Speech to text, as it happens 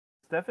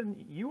Stefan,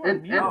 you are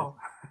And muted.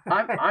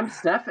 I'm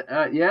Stephan.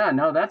 Yeah,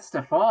 no, that's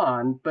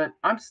Stefan. But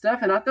I'm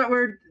Stephan. I thought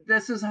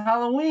this is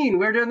Halloween.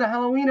 We're doing the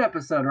Halloween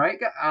episode, right?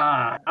 All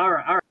right, all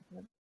right.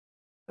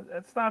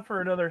 That's not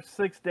for another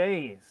 6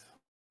 days.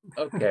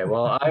 Okay,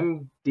 well,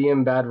 I'm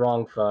DM Bad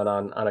Wrong Fun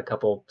on a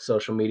couple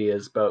social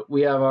medias, but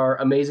we have our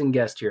amazing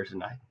guest here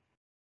tonight.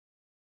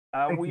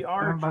 We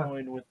are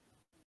joined with.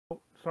 Oh,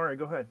 sorry,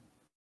 go ahead.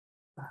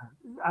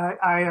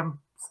 I am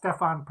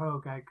Stephan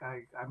Poag.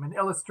 I'm an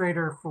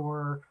illustrator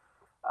for,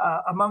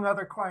 among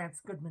other clients,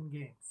 Goodman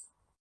Games.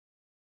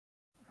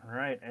 All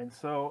right, and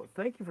so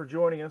thank you for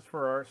joining us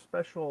for our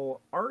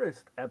special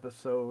artist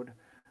episode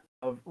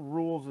of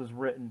Rules as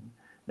Written.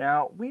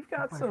 Now, we've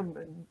got some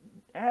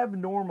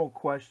abnormal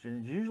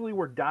questions. Usually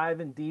we're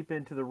diving deep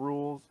into the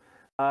rules,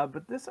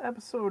 but this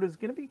episode is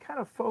going to be kind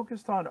of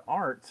focused on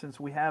art since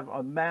we have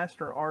a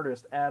master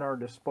artist at our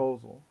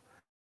disposal.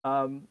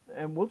 And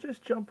we'll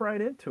just jump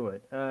right into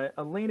it.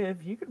 Elena,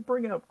 if you could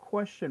bring up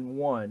question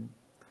 1.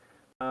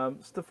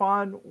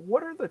 Stefan,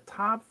 what are the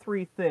top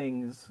 3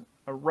 things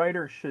a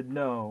writer should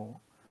know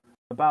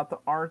about the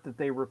art that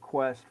they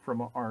request from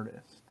an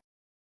artist?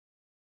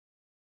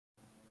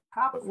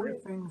 Top 3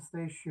 things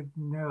they should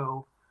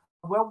know.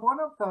 Well, one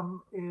of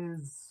them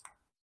is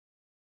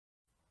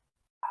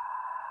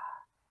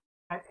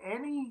that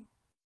any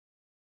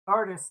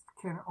artist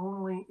can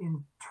only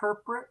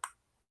interpret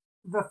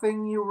the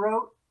thing you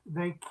wrote.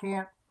 They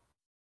can't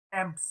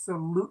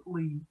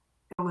absolutely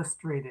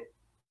illustrate it.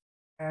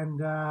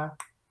 And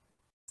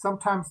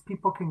sometimes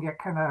people can get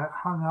kind of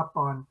hung up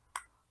on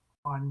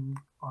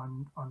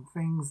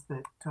things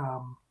that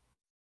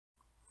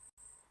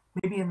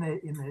maybe in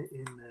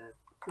the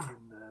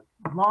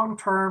long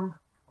term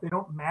they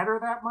don't matter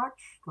that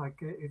much. Like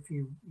if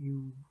you've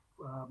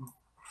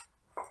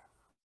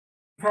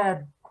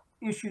had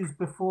issues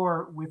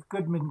before with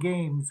Goodman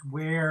Games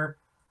where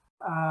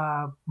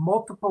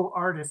multiple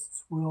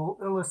artists will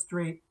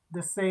illustrate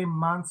the same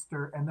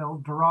monster and they'll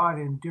draw it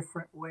in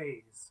different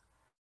ways,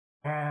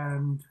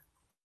 and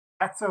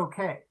that's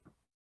okay.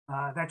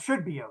 That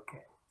should be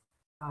okay.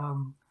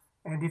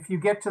 And if you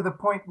get to the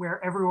point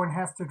where everyone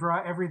has to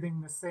draw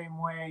everything the same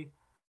way,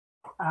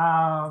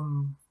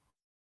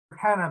 we're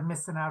kind of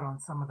missing out on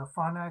some of the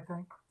fun, I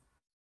think.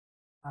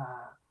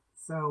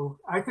 So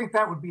I think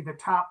that would be the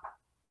top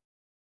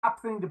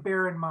thing to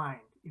bear in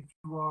mind if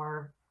you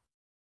are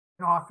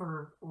an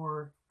author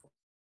or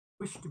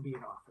wish to be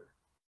an author.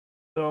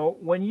 So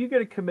when you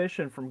get a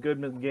commission from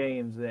Goodman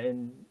Games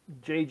and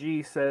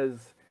JG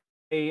says,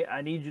 "Hey,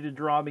 I need you to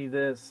draw me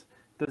this,"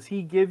 does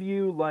he give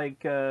you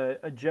like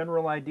a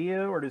general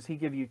idea, or does he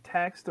give you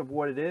text of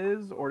what it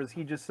is, or does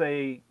he just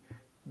say,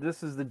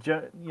 "This is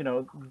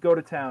go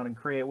to town and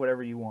create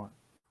whatever you want"?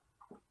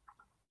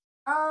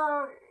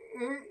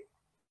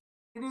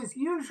 It is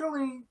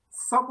usually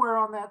somewhere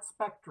on that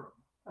spectrum.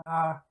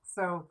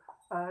 So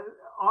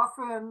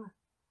often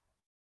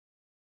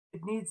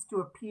it needs to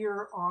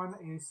appear on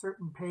a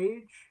certain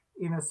page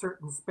in a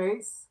certain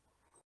space.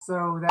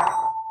 So that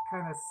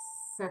kind of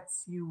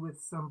sets you with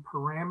some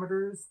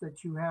parameters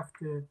that you have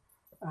to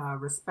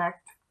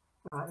respect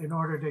in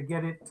order to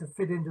get it to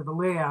fit into the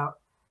layout.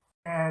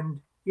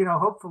 And,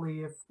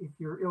 hopefully if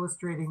you're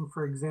illustrating,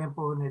 for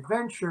example, an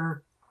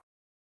adventure,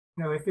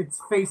 if it's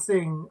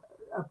facing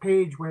a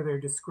page where they're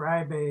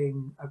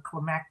describing a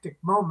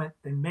climactic moment,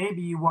 then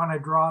maybe you want to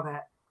draw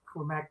that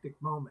climactic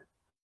moment.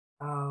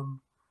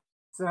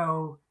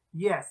 So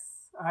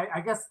yes,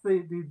 I guess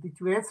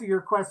to answer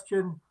your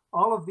question,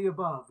 all of the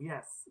above.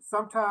 Yes,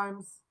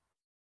 sometimes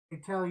they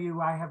tell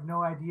you, I have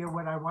no idea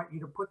what I want you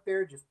to put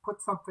there. Just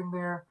put something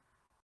there.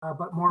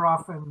 But more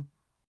often,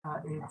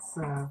 it's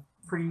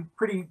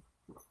pretty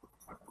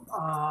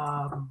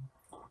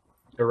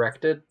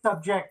directed.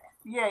 Subject.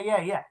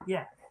 Yeah.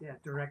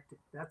 Directed.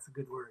 That's a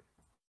good word.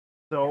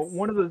 So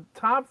one of the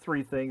top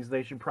 3 things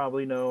they should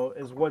probably know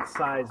is what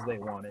size they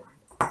want it,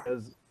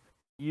 because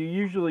you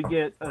usually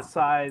get a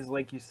size,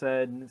 like you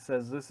said, and it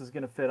says this is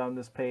going to fit on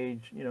this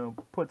page.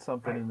 Put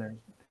something in there.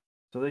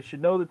 So they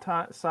should know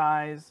the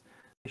size.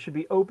 They should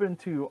be open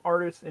to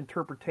artist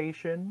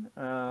interpretation.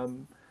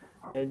 And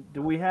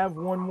do we have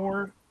one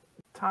more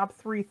top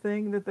 3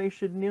 thing that they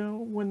should know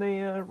when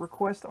they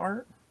request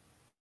art?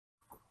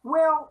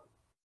 Well,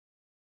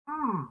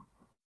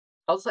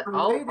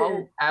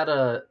 I'll add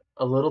a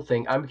little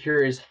thing. I'm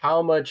curious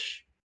how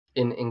much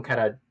in kind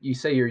of, you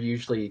say you're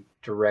usually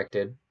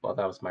directed. Well,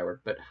 that was my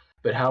word, but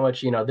how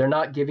much, they're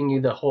not giving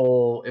you the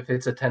whole, if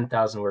it's a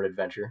 10,000 word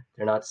adventure,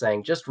 they're not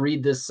saying just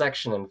read this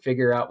section and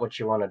figure out what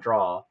you want to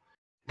draw.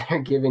 They're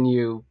giving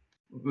you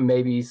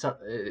maybe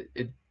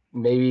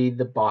maybe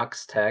the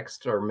box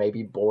text or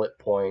maybe bullet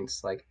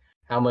points. Like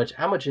how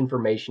much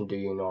information do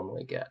you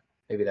normally get?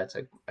 Maybe that's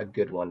a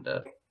good one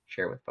to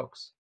share with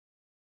folks.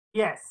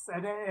 Yes,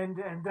 and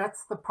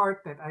that's the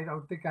part that I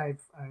don't think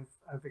I've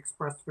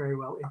expressed very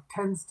well. It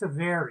tends to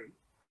vary.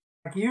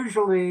 Like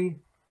usually,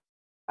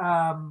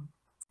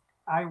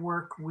 I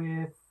work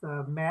with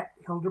Matt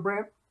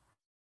Hildebrandt,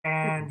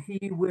 and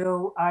he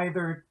will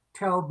either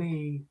tell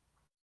me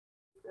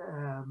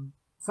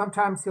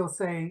sometimes he'll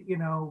say, you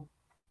know,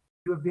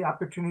 you have the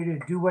opportunity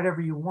to do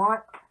whatever you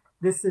want.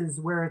 This is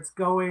where it's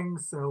going.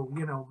 So,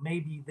 you know,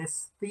 maybe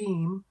this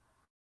theme.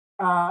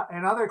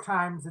 And other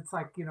times it's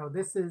like, you know,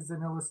 this is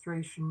an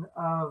illustration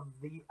of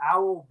the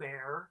owl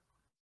bear,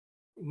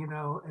 you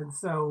know, and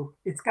so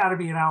it's got to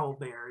be an owl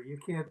bear. You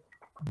can't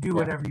do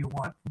whatever you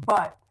want.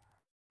 But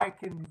I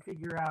can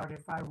figure out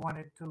if I want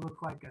it to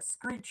look like a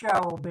screech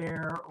owl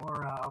bear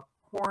or a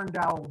horned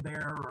owl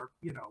bear, or,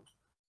 you know,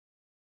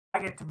 I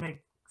get to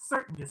make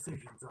certain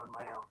decisions on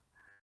my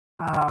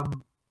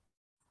own.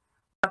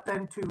 But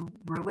then to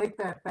relate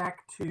that back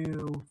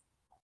to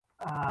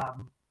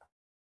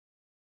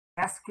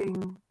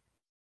asking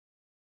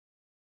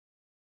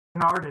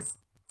an artist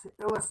to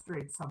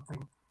illustrate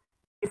something,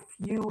 if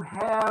you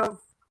have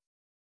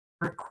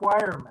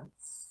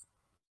requirements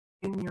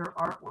in your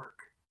artwork,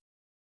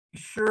 be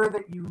sure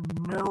that you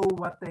know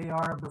what they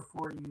are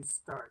before you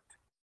start,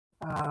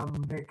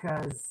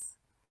 because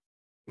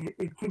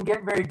it can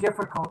get very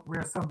difficult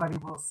where somebody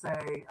will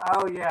say,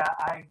 oh yeah,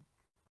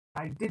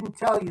 I didn't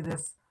tell you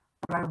this,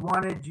 but I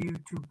wanted you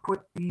to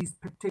put these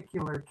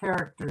particular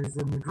characters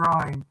in the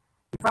drawing.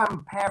 If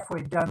I'm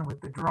halfway done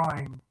with the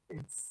drawing,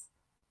 it's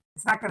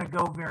not going to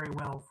go very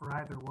well for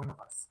either one of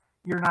us.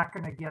 You're not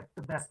going to get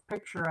the best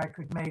picture I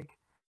could make,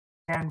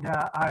 and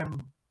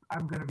I'm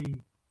going to be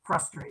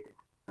frustrated.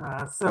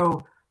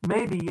 So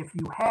maybe if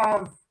you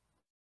have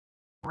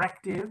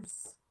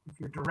directives, if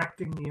you're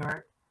directing the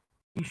art,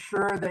 be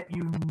sure that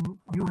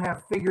you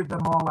have figured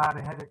them all out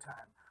ahead of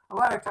time. A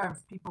lot of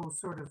times people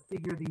sort of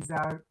figure these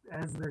out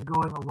as they're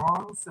going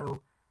along.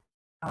 So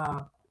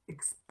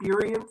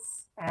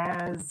experience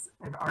as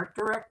an art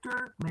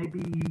director, maybe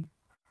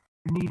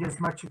you need as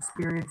much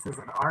experience as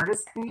an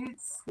artist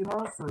needs, you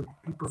know. So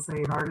people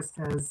say an artist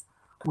has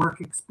work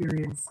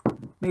experience.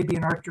 Maybe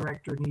an art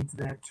director needs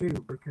that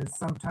too, because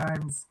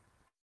sometimes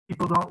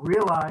people don't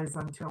realize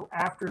until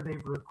after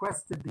they've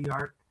requested the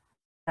art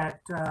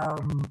that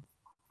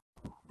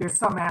there's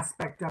some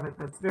aspect of it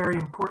that's very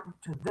important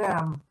to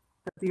them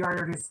that the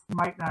artist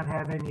might not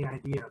have any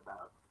idea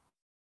about.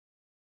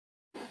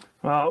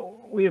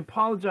 We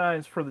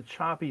apologize for the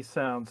choppy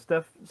sound.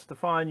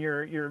 Stephan,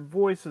 your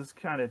voice is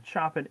kind of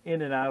chopping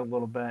in and out a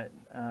little bit.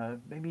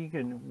 Maybe you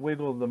can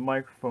wiggle the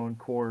microphone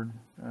cord.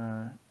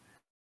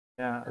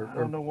 Yeah, I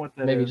don't know what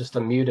that maybe is. just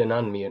a mute and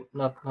unmute.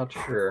 Not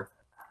sure.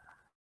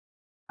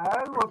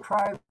 I will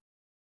try.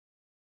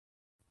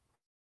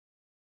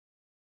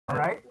 All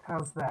right,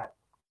 how's that?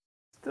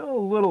 Still a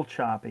little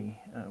choppy.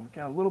 We've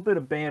got a little bit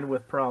of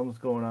bandwidth problems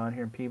going on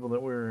here, people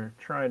that we're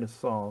trying to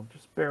solve.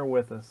 Just bear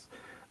with us.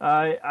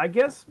 I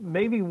guess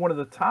maybe one of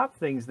the top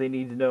things they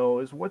need to know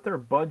is what their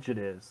budget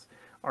is.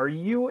 Are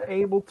you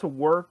able to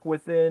work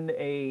within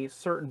a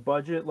certain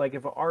budget? Like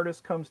if an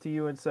artist comes to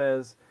you and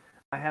says,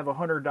 I have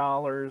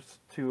 $100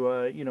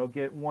 to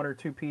get one or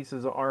two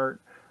pieces of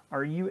art,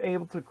 are you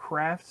able to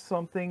craft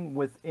something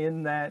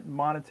within that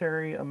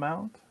monetary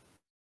amount?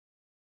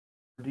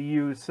 Do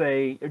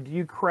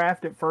you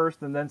craft it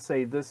first and then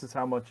say this is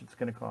how much it's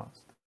going to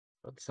cost?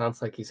 It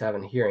sounds like he's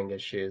having hearing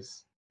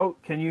issues. Oh,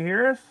 can you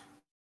hear us?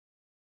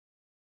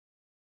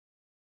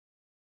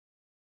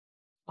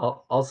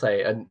 I'll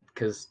say,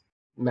 because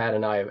Matt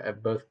and I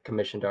have both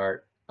commissioned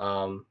art.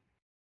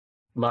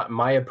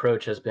 My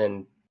approach has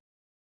been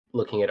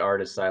looking at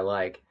artists I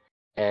like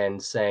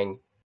and saying,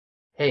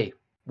 hey,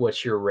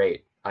 what's your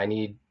rate? I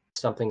need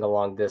something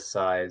along this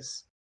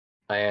size,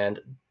 and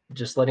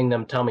just letting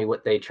them tell me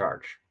what they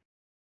charge.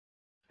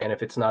 And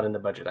if it's not in the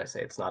budget, I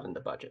say it's not in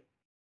the budget,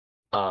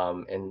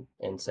 and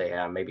say,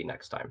 yeah, maybe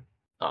next time.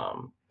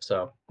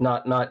 So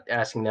not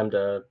asking them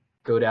to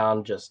go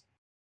down. Just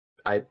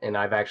I've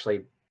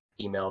actually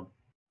emailed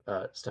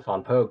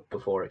Stephan Poag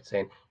before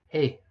saying,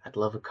 hey, I'd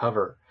love a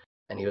cover.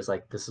 And he was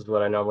like, this is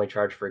what I normally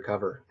charge for a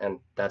cover. And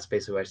that's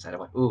basically what I said. I'm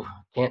like, ooh,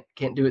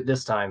 can't do it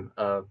this time.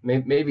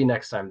 Maybe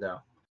next time though.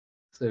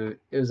 So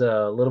it was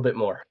a little bit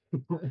more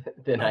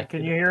than I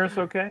Can you hear us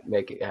okay?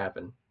 Make it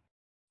happen.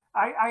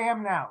 I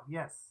am now,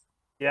 yes.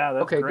 Yeah,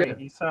 that's okay, great.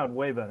 Good. You sound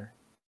way better.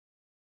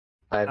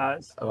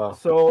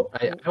 So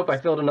I hope I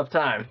filled enough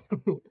time.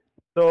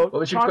 So what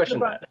was your question,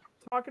 Matt?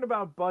 Talking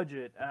about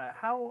budget,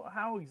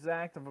 how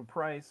exact of a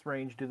price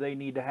range do they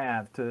need to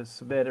have to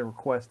submit a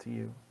request to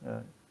you,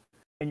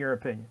 in your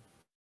opinion?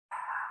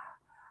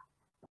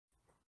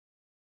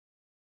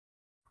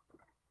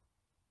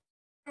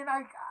 And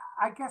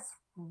I guess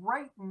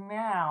right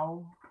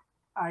now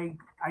I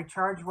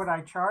charge what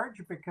I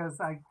charge because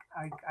I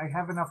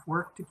have enough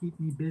work to keep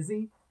me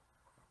busy.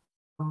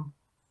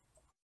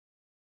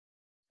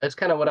 That's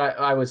kind of what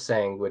I was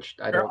saying, which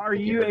I don't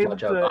think you heard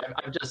much of.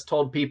 I've just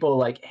told people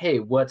like, hey,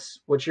 what's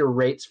your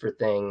rates for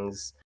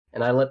things,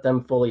 and I let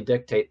them fully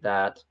dictate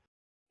that.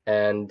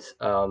 And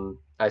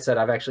I said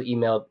I've actually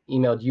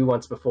emailed you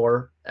once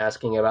before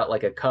asking about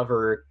like a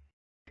cover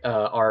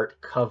art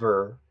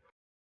cover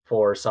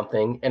for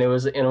something, and it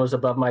was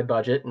above my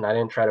budget, and I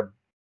didn't try to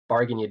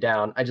bargain you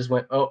down. I just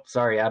went, oh,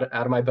 sorry, out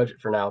of my budget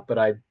for now. But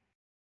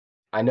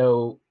I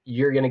know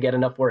you're going to get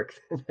enough work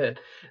that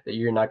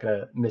you're not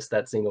going to miss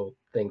that single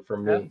thing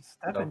from me.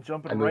 Stephan So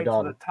jumping I right moved to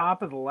on. the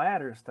top of the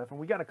ladder, Stephan.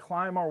 We got to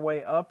climb our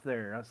way up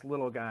there, us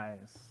little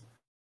guys.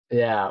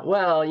 Yeah,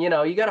 well, you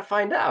got to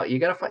find out. You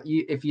got to find.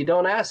 If you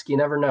don't ask, you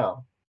never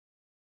know.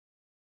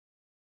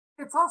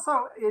 It's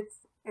also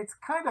it's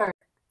kind of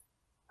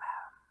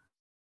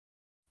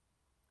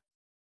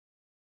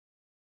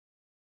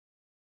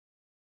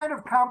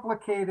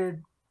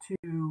complicated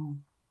to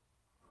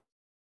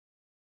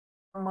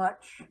how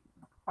much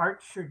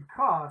art should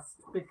cost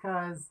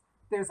because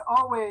there's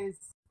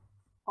always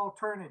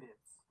alternatives.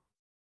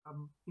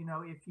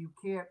 If you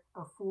can't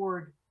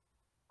afford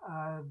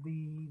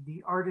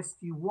the artist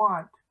you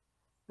want,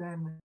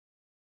 then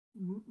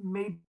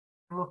maybe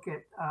look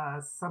at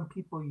some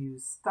people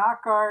use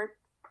stock art,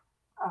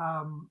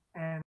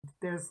 and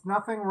there's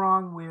nothing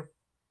wrong with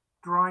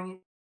drawing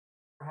it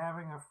or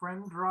having a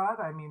friend draw it.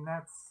 I mean,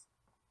 that's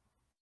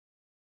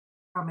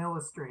from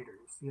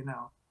illustrators.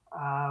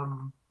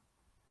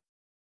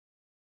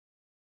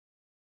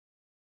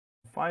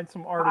 Find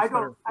some artists that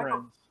are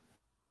friends.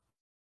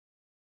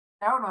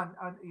 Down on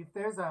if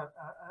there's a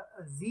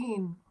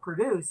zine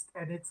produced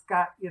and it's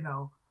got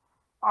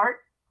art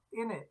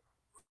in it,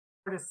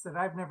 artists that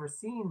I've never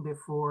seen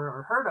before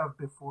or heard of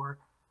before,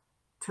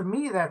 to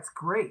me that's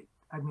great.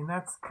 I mean,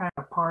 that's kind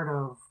of part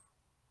of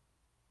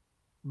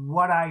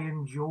what I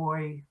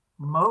enjoy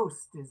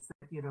most is that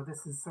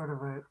this is sort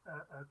of a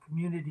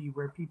community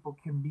where people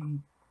can be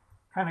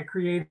kind of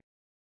creative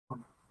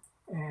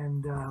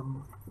and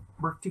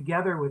work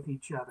together with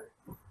each other.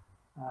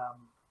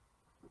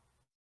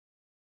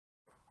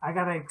 I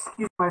gotta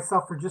excuse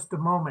myself for just a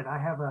moment. I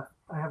have a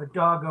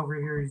dog over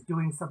here who's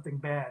doing something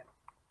bad.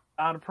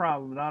 Not a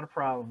problem. Not a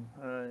problem.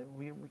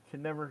 We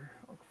can never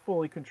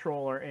fully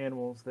control our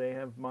animals. They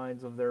have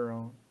minds of their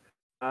own.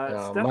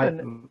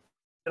 Stephan,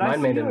 did I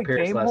see you at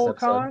Gamehole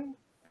Con?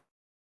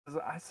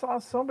 I saw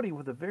somebody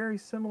with a very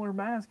similar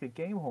mask at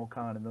Gamehole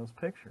Con in those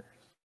pictures.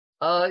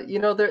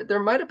 There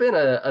might have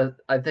been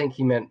I think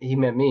he meant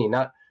me,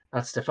 not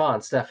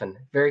Stephan.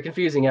 Very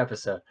confusing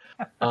episode.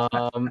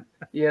 There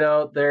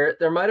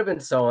might have been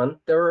someone.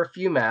 There were a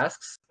few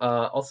masks.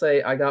 I'll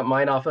say I got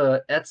mine off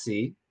of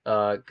Etsy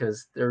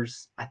because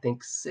there's I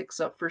think 6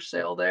 up for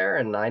sale there,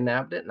 and I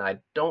nabbed it, and I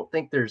don't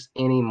think there's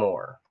any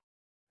more.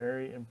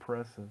 Very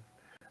impressive.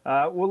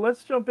 Well,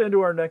 let's jump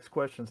into our next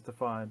question,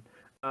 Stephan.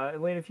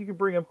 Elaine, if you could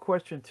bring up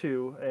question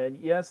 2, and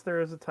yes,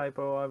 there is a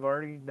typo. I've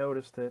already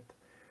noticed it.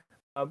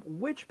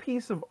 Which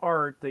piece of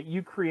art that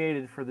you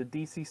created for the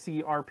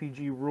DCC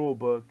RPG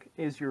rulebook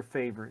is your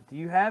favorite? Do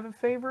you have a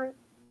favorite?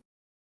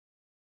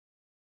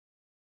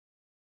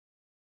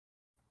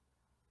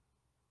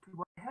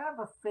 Do I have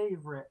a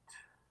favorite?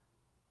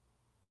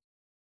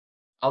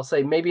 I'll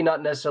say maybe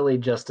not necessarily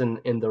just in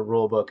the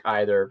rulebook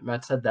either.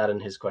 Matt said that in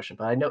his question,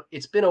 but I know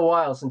it's been a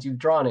while since you've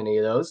drawn any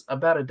of those.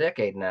 About a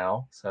decade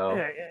now, so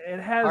yeah, it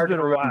has been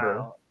a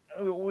while.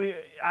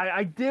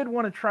 I did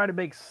want to try to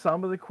make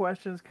some of the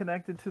questions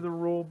connected to the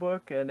rule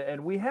book,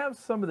 and we have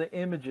some of the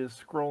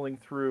images scrolling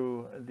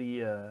through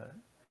the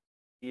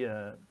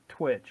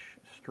Twitch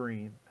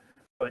stream.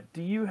 But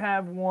do you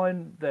have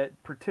one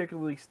that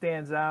particularly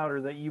stands out or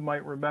that you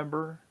might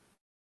remember?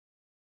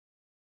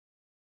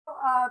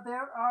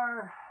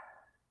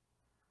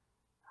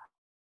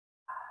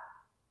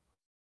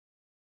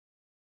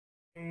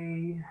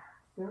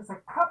 There's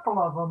a couple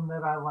of them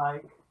that I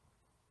like.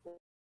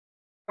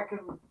 I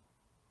can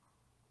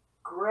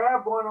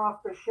grab one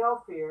off the shelf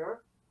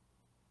here.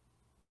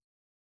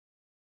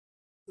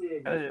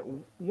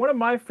 One of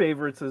my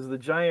favorites is the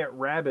giant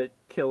rabbit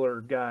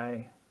killer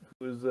guy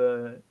who's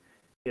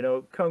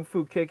kung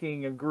fu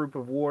kicking a group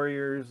of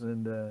warriors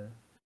and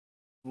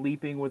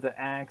leaping with an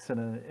axe and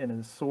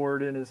a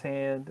sword in his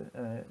hand.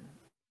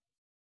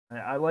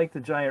 I like the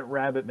giant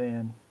rabbit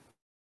man.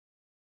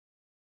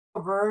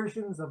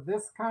 Versions of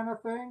this kind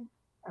of thing,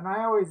 and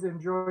I always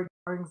enjoy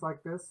drawings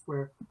like this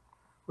where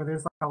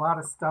there's like a lot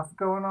of stuff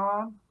going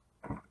on.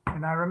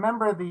 And I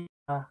remember the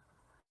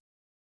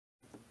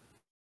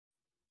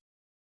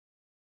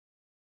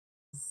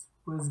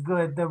was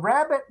good. The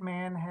Rabbit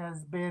Man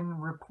has been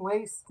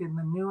replaced in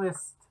the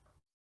newest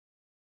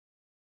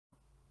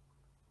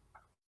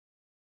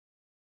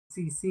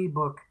CC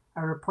book.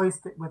 I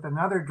replaced it with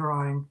another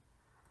drawing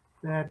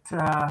that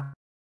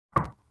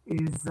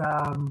is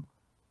the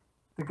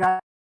guy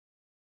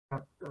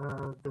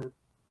the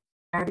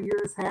cat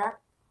ears hat,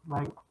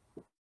 like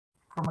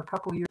from a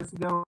couple years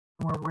ago.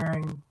 We're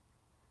wearing,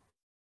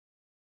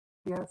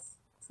 yes.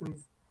 So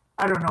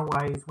I don't know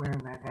why he's wearing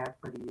that hat,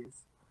 but he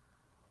is.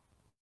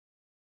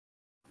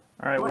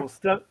 All right. Well,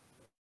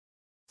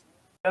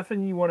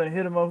 Stephan, you want to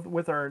hit him up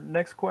with our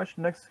next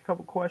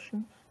couple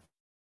questions?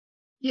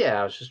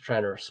 Yeah, I was just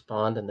trying to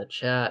respond in the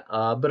chat.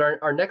 But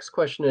our next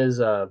question is,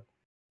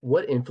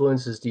 what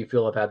influences do you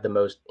feel have had the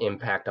most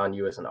impact on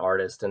you as an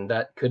artist? And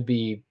that could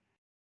be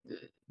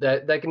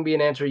that can be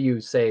an answer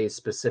you say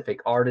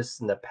specific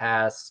artists in the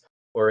past,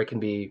 or it can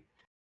be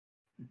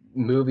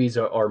movies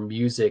or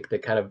music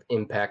that kind of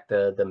impact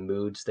the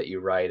moods that you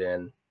write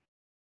in.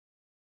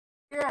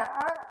 Yeah,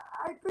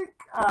 I think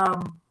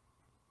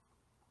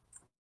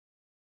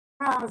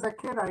when I was a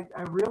kid, I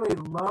really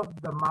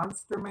loved the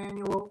Monster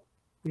Manual,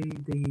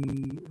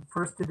 the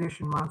first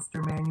edition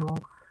Monster Manual,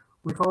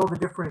 with all the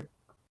different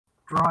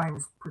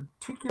drawings,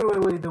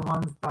 particularly the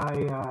ones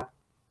by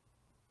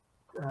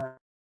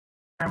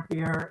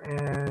Trampier,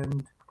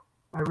 and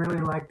I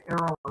really liked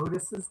Errol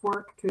Otis's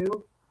work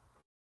too.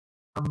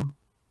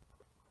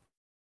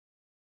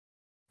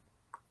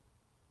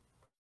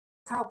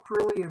 It's helped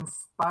really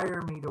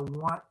inspire me to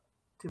want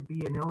to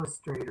be an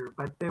illustrator,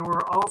 but there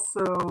were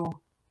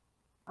also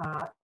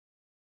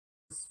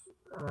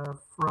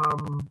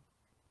from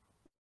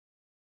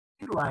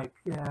like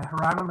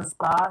Hieronymus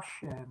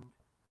Bosch and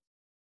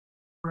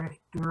Brett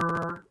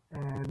Dürer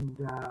and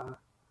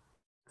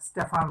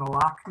Stefan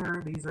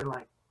Lochner. These are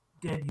like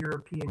dead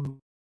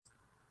European.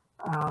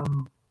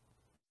 Um,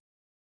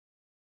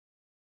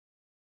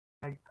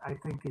 I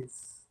think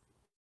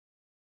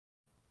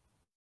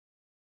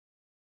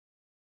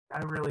I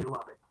really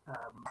love it.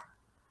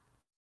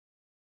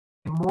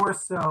 More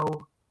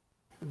so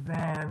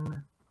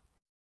than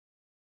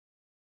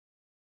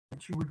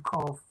what you would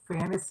call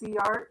fantasy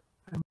art.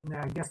 I mean,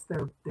 I guess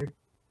they're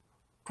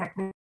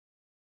technical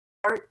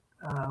art.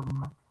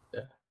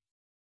 Yeah.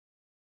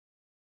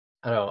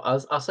 I don't know.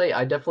 I'll say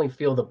I definitely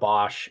feel the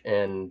Bosch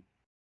and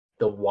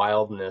the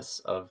wildness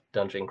of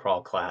Dungeon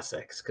Crawl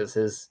Classics, because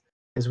his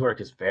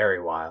work is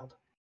very wild.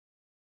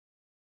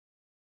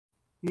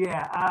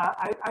 Yeah,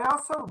 I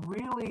also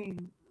really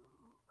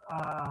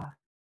um,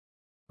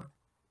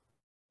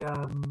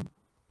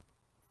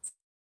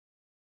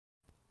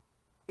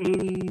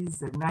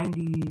 80s and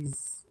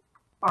 90s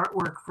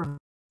artwork from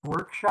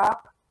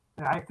Workshop.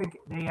 I think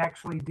they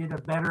actually did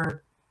a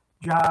better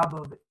job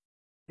of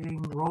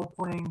doing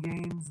role-playing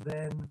games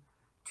than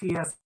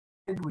TS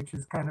did, which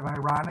is kind of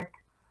ironic,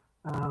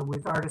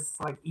 with artists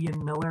like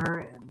Ian Miller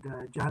and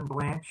John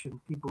Blanche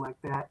and people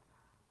like that.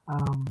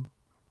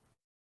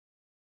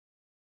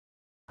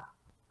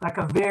 Like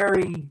a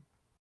very,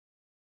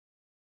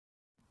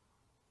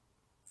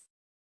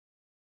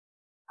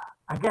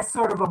 I guess,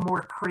 sort of a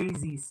more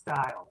crazy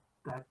style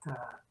that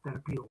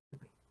appealed to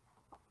me.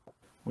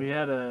 We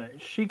had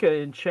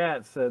Shika in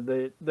chat said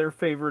that their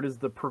favorite is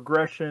the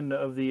progression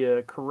of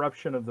the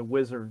corruption of the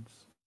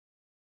wizards.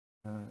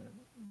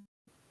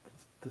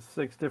 The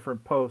 6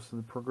 different posts,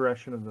 the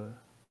progression of the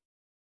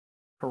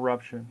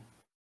corruption.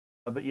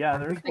 But yeah,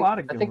 there's a lot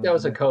of good I think ones that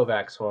was a there.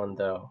 Kovacs one,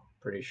 though.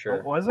 Pretty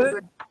sure. Oh, was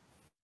it?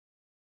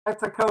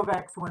 That's a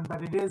Kovacs one,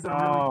 but it is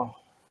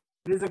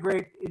a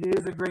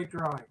great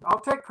drawing.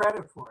 I'll take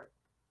credit for it.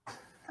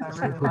 I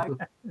really like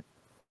it.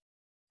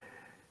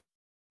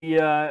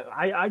 Yeah,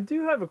 I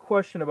do have a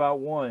question about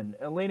one.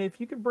 Elena,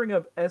 if you could bring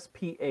up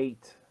SP8.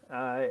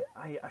 I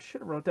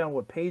should have wrote down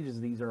what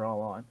pages these are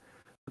all on.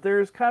 But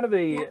there's kind of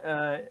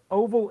a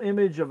oval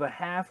image of a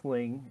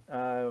halfling,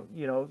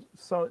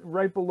 so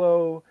right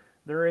below,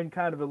 they're in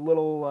kind of a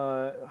little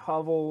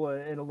hovel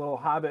in a little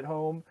hobbit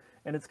home,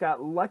 and it's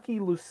got Lucky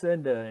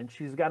Lucinda, and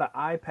she's got an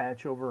eye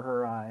patch over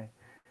her eye.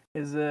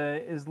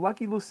 Is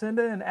Lucky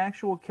Lucinda an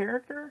actual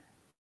character?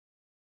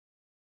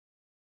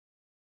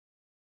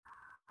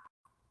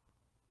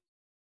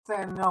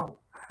 And no,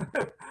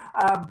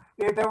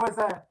 there was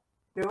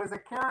a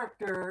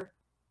character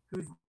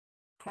who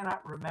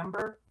cannot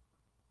remember,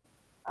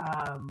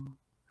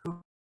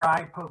 who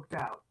eye poked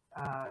out.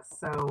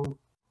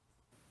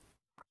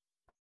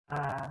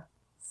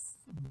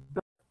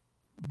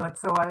 But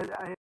so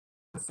I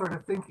was sort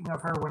of thinking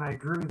of her when I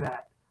drew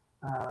that.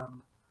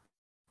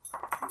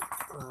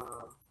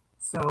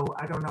 So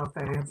I don't know if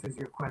that answers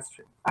your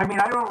question. I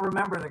mean, I don't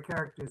remember the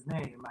character's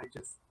name.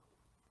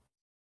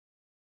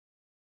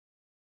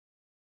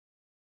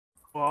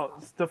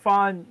 Well,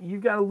 Stefan,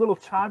 you've got a little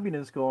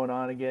choppiness going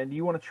on again. Do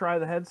you want to try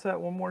the headset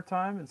one more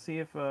time and see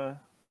if we're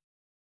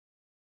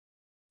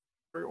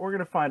going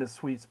to find a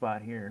sweet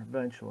spot here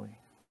eventually?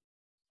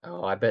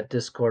 Oh, I bet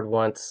Discord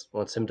wants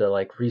him to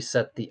like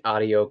reset the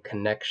audio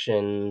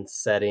connection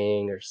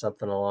setting or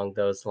something along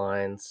those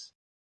lines.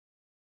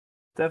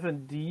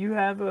 Stefan, do you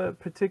have a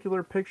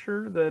particular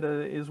picture that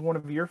is one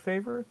of your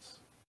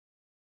favorites?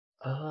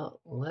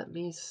 Let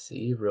me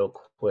see real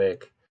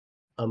quick.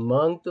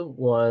 Among the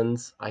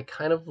ones I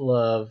kind of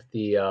love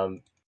I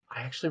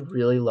actually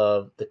really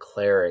love the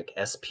cleric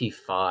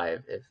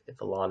SP5. If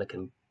Alana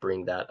can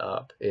bring that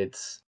up,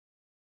 it's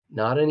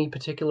not any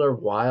particular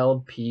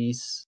wild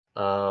piece,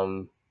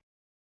 but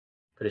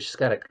it's just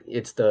got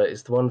it's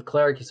the one with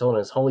cleric. He's holding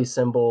his holy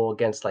symbol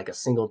against like a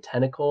single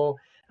tentacle.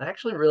 And I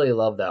actually really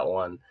love that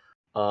one.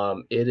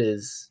 It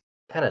is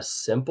kind of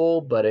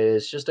simple, but it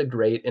is just a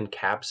great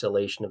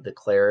encapsulation of the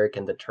cleric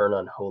and the turn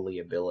unholy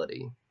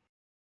ability.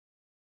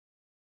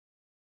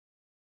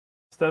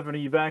 Stefan, are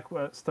you back?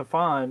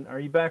 Stefan, are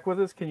you back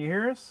with us? Can you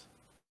hear us?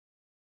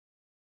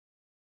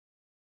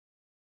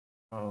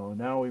 Oh,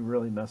 now we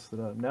really messed it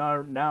up.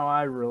 Now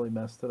I really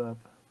messed it up.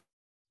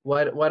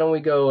 Why don't we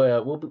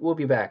go? We'll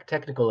be back.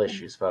 Technical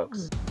issues,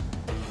 folks.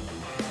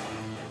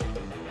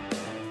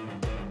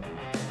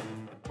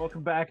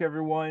 Welcome back,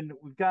 everyone.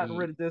 We've gotten Hey,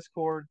 rid of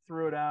Discord,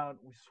 threw it out.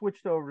 We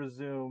switched over to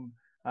Zoom.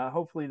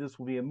 Hopefully, this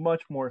will be a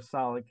much more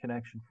solid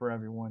connection for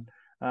everyone.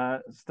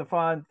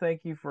 Stephan,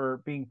 thank you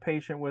for being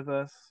patient with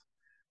us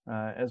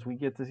as we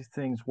get these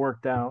things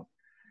worked out.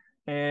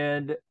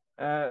 And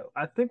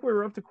I think we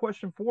were up to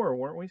question 4,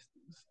 weren't we,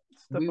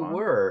 we Stephan?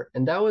 were,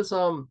 and that was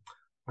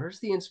where's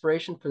the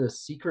inspiration for the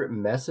secret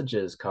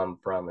messages come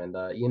from? And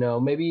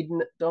maybe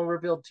don't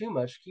reveal too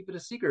much, keep it a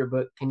secret,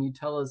 but can you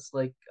tell us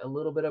like a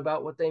little bit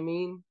about what they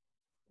mean?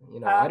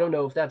 I Uh, don't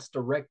know if that's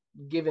direct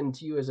given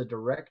to you as a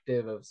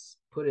directive of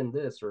put in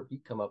this, or if you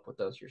come up with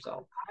those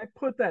yourself. I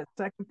put that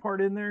second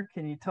part in there.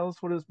 Can you tell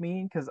us what it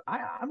mean? Because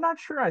I'm not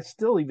sure I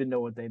still even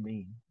know what they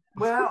mean.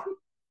 well,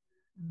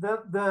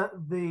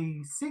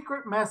 the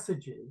secret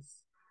messages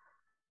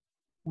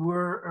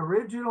were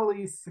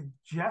originally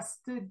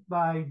suggested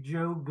by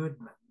Joe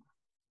Goodman.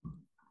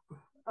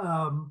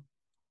 Um,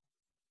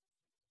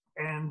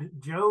 and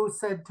Joe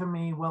said to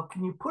me, well,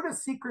 can you put a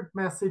secret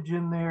message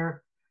in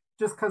there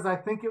just because I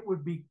think it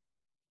would be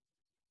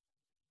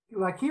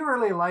like he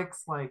really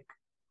likes like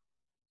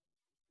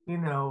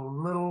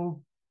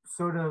little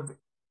sort of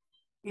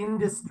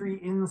industry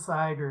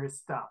insider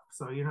stuff.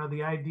 So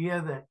the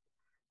idea that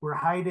we're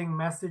hiding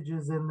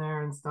messages in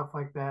there and stuff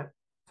like that.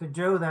 To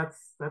Joe,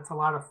 that's a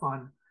lot of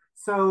fun.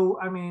 So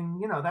I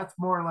mean, that's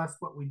more or less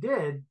what we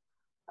did.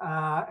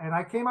 And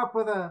I came up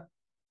with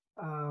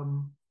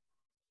um,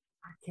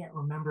 I can't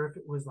remember if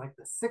it was like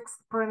the 6th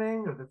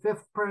printing or the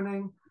 5th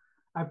printing.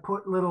 I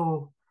put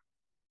little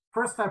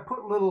first I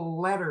put little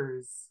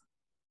letters,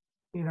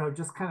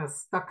 just kind of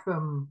stuck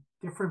them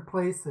different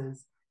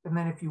places. And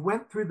then if you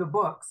went through the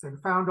books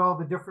and found all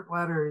the different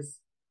letters,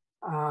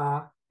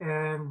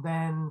 and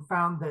then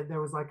found that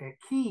there was like a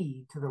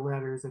key to the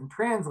letters and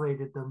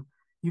translated them,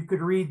 you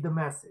could read the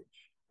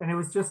message. And it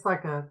was just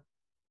like a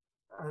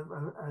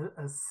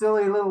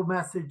silly little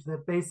message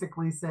that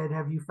basically said,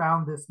 "Have you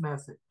found this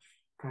message?"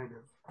 Kind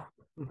of.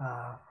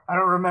 I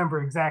don't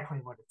remember exactly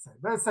what it said,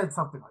 but it said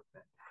something like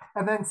that.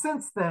 And then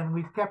since then,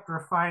 we've kept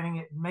refining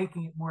it and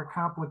making it more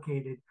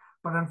complicated.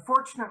 But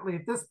unfortunately,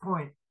 at this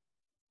point,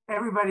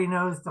 everybody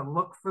knows to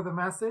look for the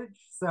message.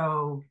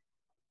 So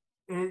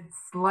it's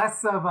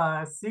less of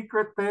a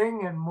secret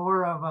thing and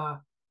more of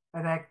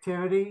an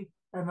activity.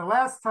 And the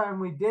last time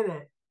we did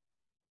it,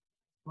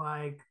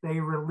 like they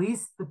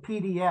released the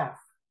PDF,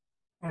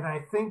 and I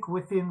think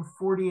within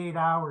 48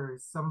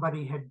 hours,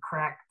 somebody had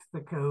cracked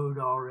the code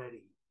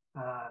already.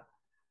 Uh,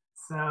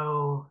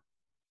 so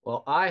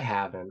Well, I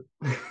haven't.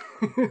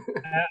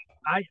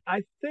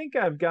 I think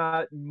I've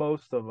got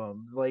most of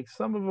them. Like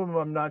some of them,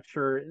 I'm not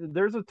sure.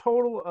 There's a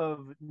total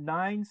of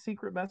 9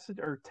 secret message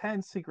or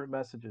 10 secret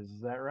messages.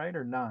 Is that right,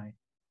 or 9?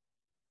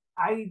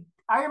 I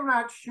am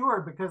not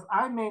sure because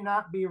I may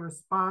not be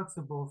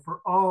responsible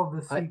for all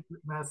the I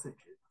secret messages.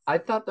 I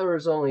thought there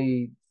was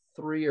only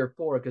 3 or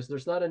 4 because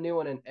there's not a new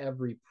one in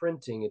every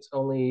printing. It's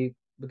only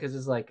because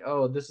it's like,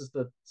 oh, this is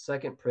the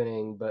second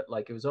printing, but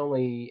like it was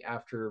only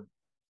after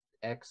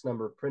X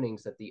number of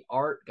printings that the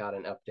art got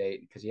an update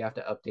because you have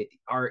to update the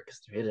art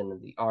because they're hidden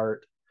in the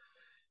art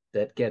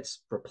that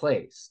gets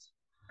replaced.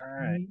 All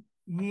right.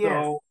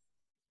 Yes, So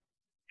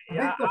I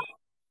yeah, think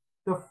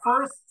the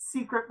first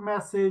secret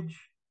message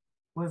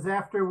was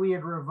after we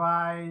had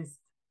revised.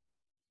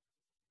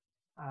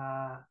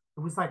 It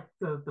was like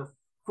the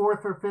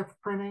 4th or 5th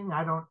printing.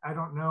 I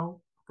don't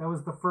know. That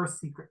was the first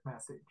secret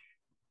message,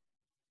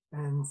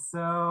 and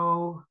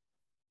so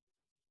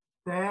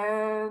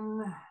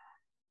then,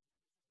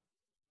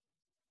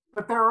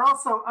 but there are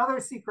also other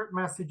secret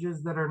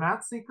messages that are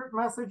not secret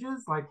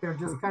messages. Like they're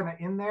just kind of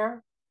in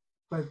there,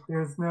 but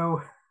there's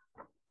no.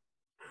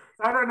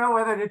 I don't know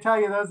whether to tell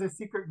you those are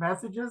secret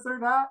messages or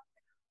not.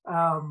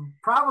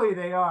 Probably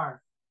they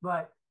are,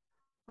 but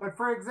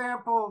for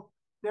example,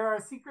 there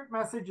are secret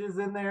messages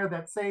in there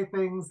that say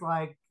things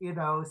like,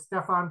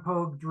 Stephan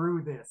Poag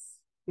drew this,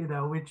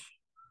 which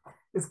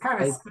is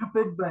kind of I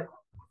stupid, but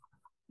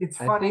it's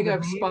I funny think to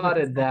I've me because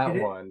spotted I that did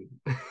it. one.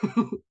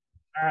 all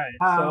right.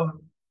 So Um,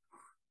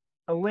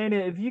 Elena,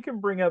 if you can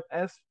bring up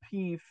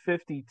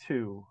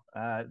SP52,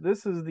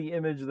 this is the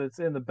image that's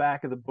in the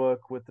back of the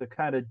book with the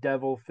kind of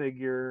devil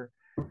figure,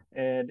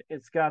 and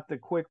it's got the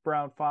quick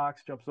brown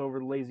fox jumps over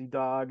the lazy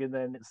dog, and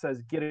then it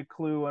says "Get a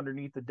clue"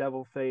 underneath the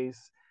devil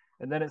face,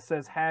 and then it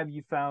says "Have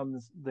you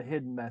found the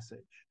hidden message?"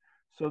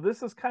 So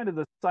this is kind of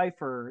the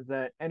cipher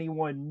that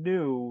anyone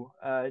new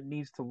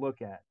needs to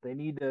look at. They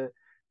need to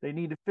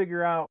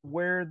figure out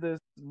where this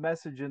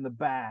message in the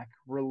back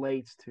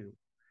relates to.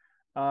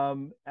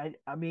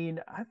 I mean,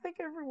 I think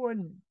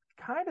everyone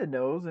kind of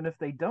knows, and if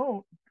they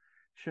don't,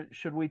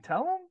 should we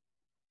tell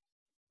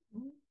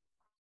them?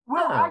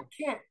 well, I No,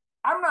 can't.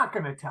 I'm not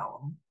going to tell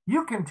them.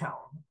 You can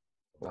tell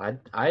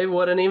I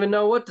wouldn't even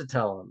know what to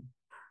tell them.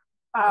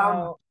 them.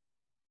 Well,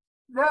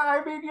 No,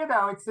 I mean,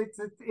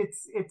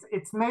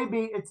 it's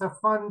maybe it's a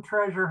fun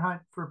treasure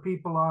hunt for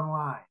people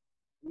online.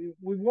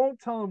 we won't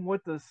tell them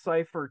what the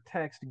cipher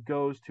text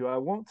goes to. I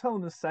won't tell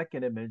them the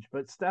second image,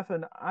 but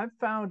Stefan, I've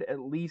found at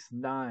least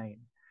 9.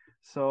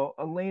 So,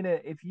 Elena,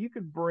 if you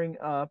could bring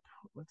up,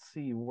 let's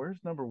see,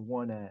 where's number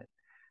one at?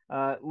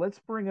 Let's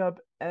bring up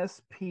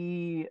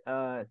SP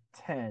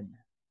 10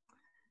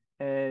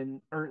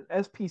 and or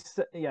SP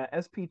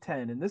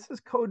 10, and this is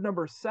code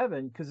number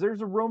 7 because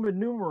there's a Roman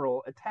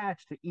numeral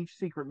attached to each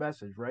secret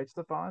message, right,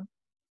 Stefan?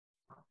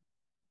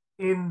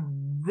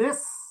 In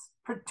this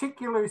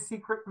particular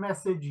secret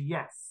message,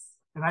 yes.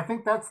 And I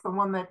think that's the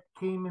one that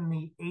came in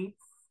the 8th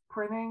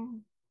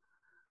printing.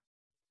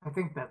 I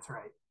think that's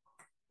right.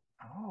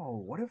 Oh,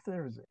 what if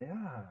there's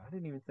I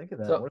didn't even think of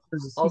that. So What if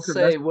there's a I'll secret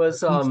say message was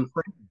for each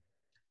printing?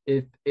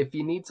 if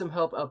you need some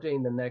help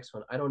updating the next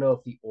one, I don't know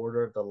if the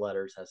order of the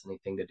letters has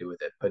anything to do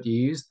with it, but you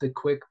use the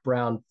quick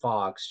brown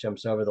fox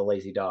jumps over the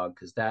lazy dog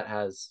because that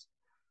has,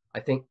 I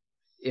think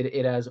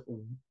it has.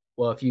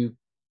 Well, if you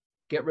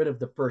get rid of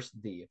the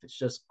first D, if it's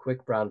just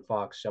quick brown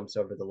fox jumps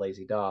over the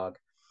lazy dog,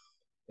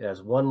 it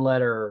has one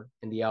letter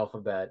in the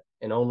alphabet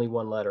and only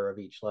one letter of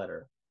each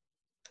letter.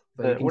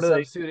 But you can What are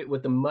they? substitute it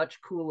with the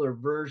much cooler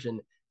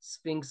version,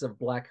 Sphinx of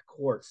Black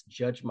Quartz,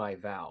 Judge My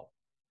Vow.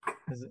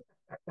 Is it,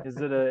 is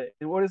it a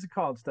what is it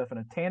called, Stefan?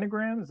 A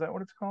tanagram? Is that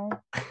what it's called?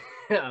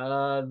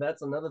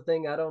 That's another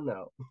thing I don't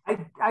know.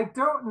 I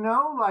don't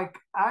know. Like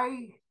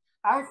I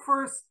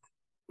first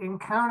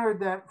encountered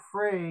that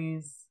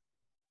phrase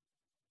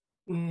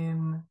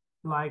in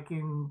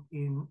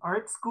in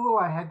art school.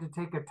 I had to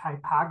take a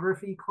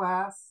typography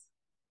class,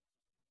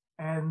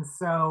 and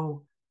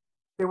so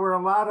there were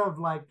a lot of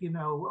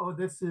oh,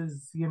 this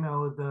is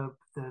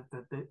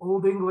the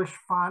old English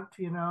font,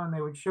 and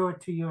they would show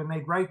it to you, and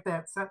they'd write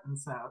that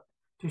sentence out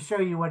to show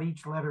you what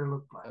each letter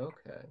looked like.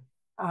 Okay.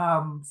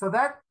 So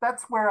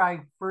that's where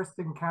I first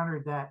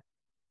encountered that.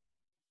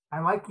 I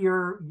like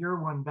your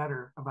one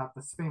better about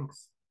the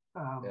Sphinx.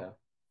 Yeah.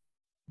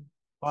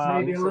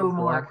 Maybe a little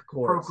more Black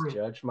Quartz, appropriate.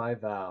 Judge My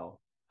Vow.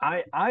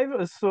 I've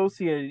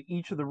associated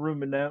each of the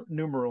Roman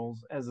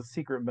numerals as a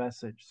secret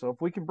message. So if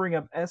we can bring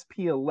up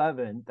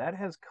SP11, that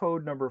has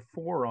code number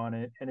 4 on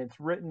it, and it's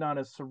written on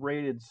a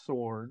serrated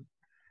sword.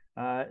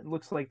 It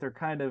looks like they're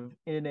kind of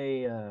in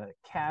a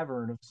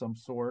cavern of some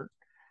sort.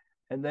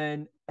 And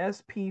then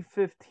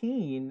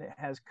SP15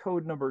 has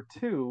code number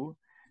 2.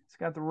 It's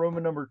got the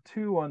Roman number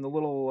 2 on the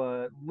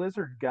little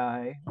lizard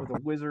guy with a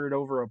wizard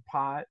over a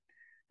pot.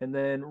 And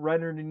then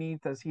right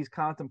underneath, as he's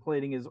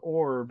contemplating his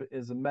orb,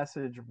 is a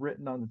message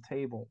written on the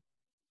table.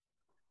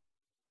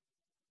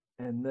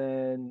 And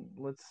then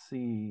let's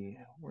see,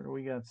 where do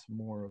we got some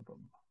more of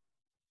them?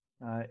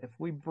 If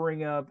we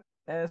bring up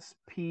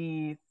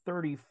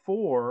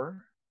SP34,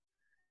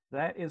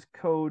 that is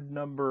code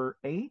number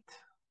 8,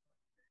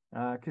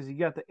 because you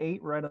got the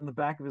 8 right on the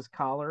back of his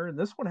collar. And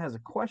this one has a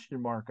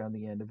question mark on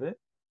the end of it.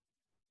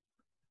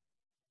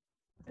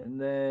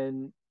 And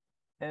then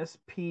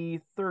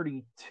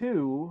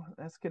SP32,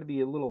 that's going to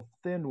be a little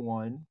thin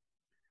one.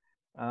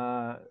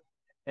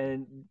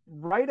 And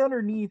right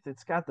underneath,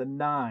 it's got the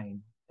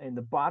 9 in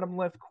the bottom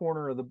left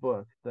corner of the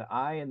book, the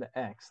I and the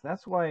X.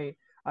 That's why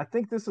I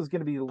think this is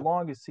going to be the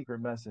longest secret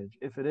message,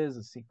 if it is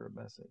a secret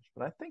message.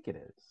 But I think it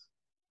is.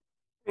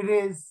 It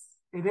is.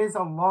 It is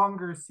a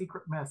longer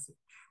secret message.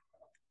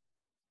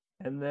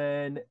 And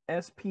then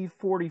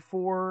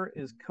SP44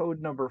 is code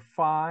number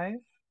 5.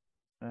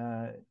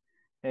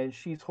 And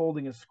she's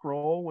holding a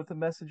scroll with a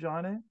message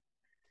on it.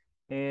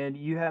 And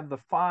you have the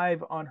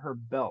 5 on her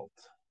belt.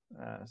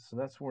 So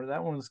that's where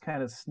that one was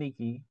kind of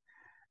sneaky.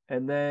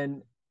 And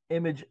then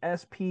image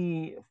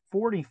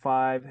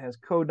SP45 has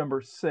code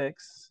number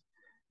 6.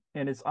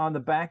 And it's on the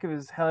back of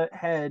his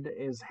head,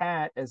 his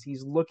hat, as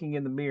he's looking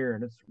in the mirror.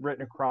 And it's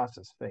written across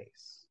his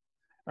face,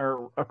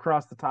 or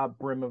across the top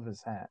brim of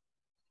his hat,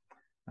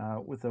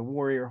 with a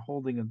warrior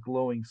holding a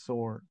glowing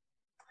sword.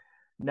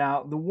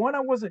 Now, the one I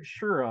wasn't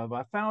sure of,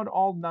 I found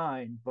all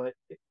 9, but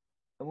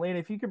Elena,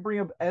 if you could bring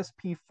up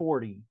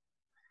SP40,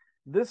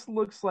 this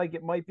looks like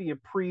it might be a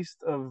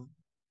priest of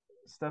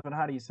Stefan.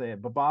 How do you say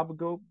it?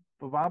 Babagabills.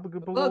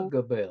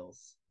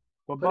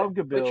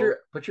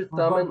 Put your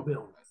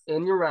thumb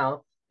in your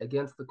mouth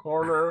against the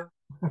corner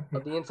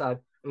of the inside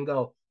and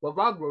go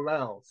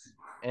Babagabills,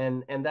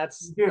 and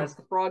that's the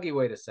froggy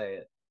way to say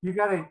it. You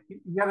gotta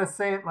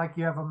say it like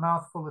you have a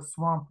mouthful of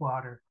swamp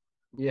water.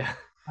 Yeah.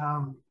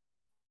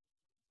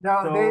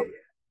 Now So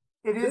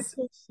it is. This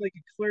looks like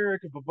a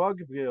cleric of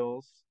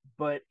Babagabills,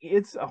 but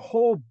it's a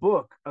whole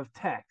book of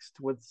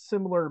text with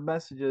similar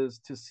messages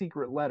to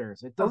secret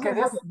letters. It doesn't Okay,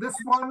 have this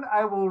one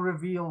I will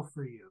reveal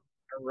for you.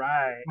 All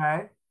right.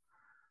 Right.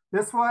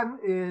 This one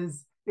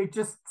is, it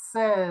just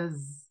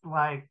says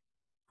like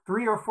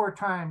 3 or 4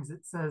 times,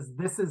 it says,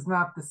 "This is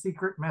not the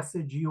secret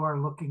message you are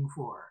looking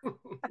for."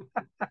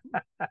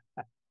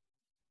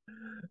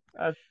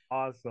 That's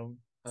awesome.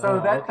 So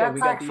okay,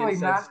 that's actually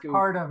not scoop.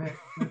 part of it.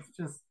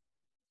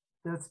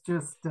 That's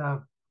just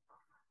like,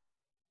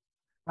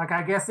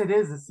 I guess it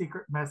is a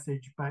secret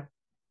message, but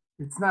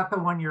it's not the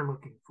one you're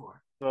looking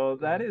for. So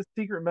that is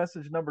secret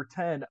message number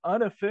 10,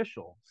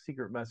 unofficial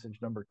secret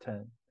message number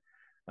 10.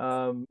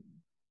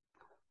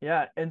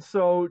 Yeah, and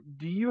so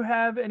do you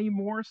have any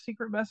more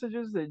secret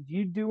messages? That do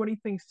you do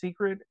anything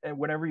secret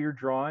whenever you're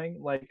drawing?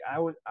 Like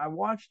I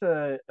watched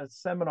a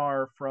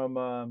seminar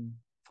from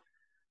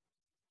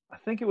I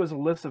think it was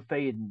Alyssa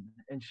Faden,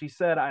 and she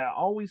said I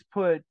always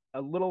put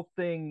a little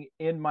thing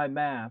in my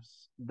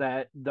maps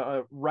that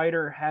the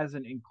writer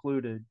hasn't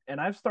included, and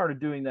I've started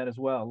doing that as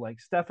well. Like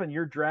Stefan,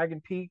 your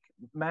Dragon Peak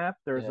map,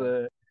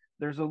 Yeah.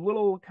 there's a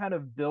little kind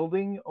of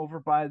building over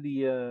by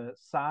the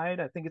side.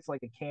 I think it's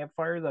like a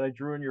campfire that I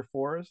drew in your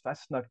forest. I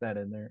snuck that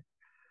in there.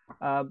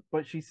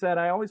 But she said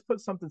I always put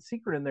something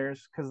secret in there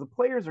because the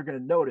players are going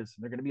to notice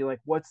and they're going to be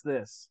like, "What's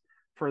this?"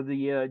 For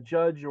the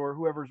judge or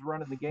whoever's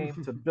running the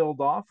game to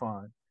build off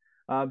on.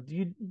 Do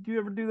you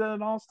ever do that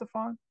at all,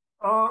 Stefan?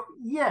 Oh,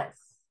 yes.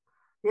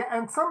 Yeah,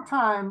 and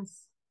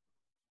sometimes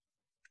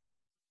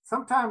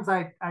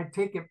I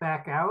take it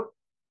back out.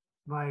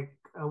 Like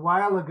a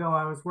while ago,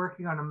 I was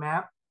working on a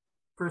map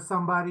for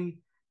somebody,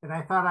 and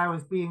I thought I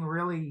was being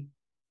really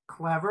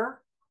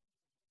clever,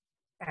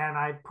 and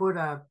I put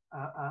a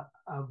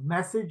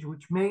message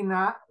which may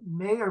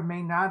or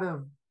may not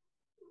have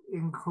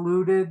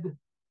included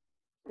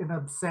an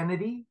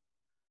obscenity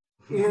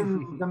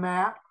in the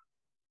map,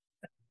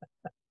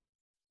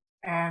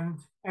 and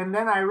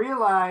then I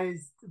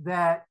realized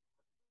that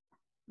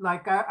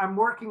like I'm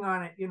working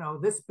on it,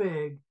 this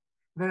big.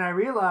 Then I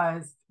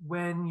realized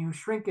when you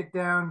shrink it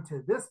down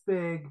to this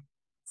big,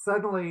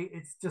 suddenly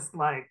it's just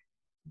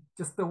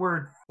the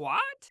word What?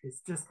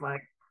 it's just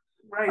like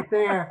right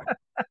there.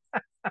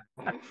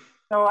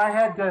 So I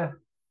had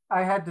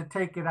to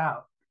take it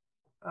out.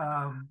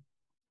 Um,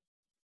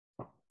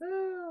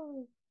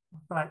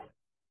 but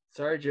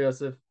Sorry,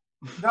 Joseph.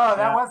 no,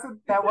 Yeah.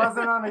 that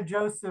wasn't on a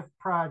Joseph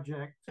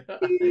project.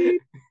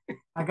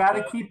 I got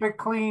to keep it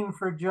clean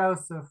for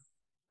Joseph.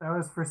 That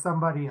was for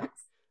somebody else.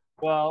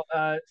 Well,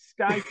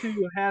 Sky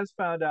 2 has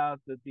found out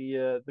that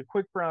the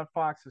quick brown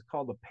fox is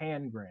called a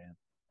pangram.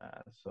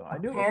 So I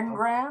knew it was called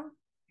Pangram?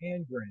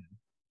 pangram,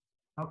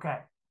 Okay.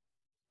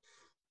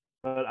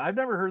 but I've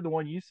never heard the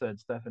one you said,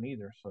 Stefan,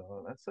 either.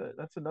 So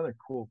that's another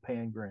cool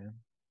pangram.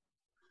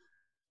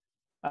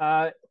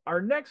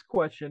 Our next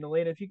question,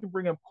 Elena, if you can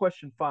bring up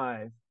question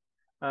 5.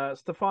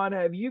 Stefan,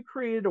 have you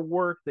created a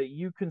work that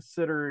you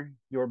consider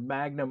your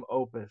magnum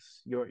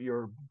opus,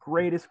 your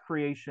greatest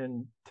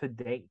creation to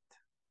date?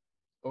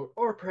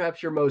 Or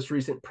perhaps your most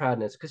recent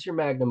proudness, because your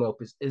magnum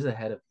opus is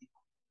ahead of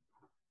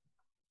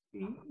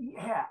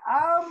Yeah.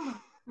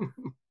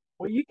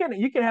 Well, you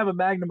can have a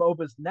magnum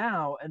opus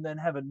now and then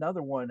have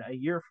another one a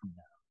year from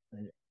now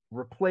and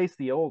replace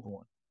the old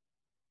one.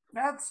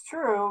 That's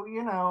true.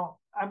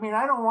 I mean,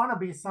 I don't want to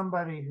be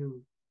somebody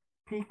who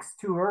peaks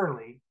too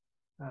early,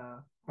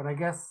 but I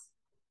guess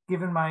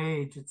given my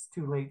age, it's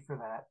too late for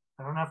that.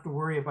 I don't have to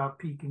worry about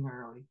peaking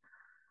early.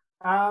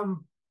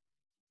 Um,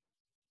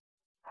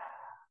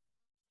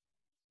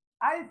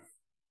 I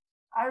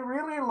I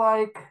really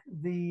like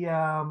the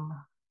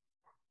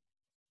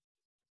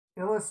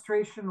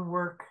illustration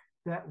work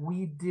that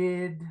we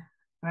did,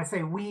 and I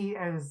say we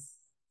as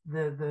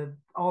the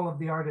all of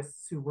the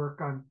artists who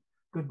work on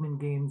Goodman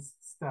Games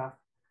stuff.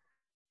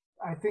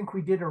 I think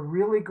we did a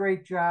really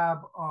great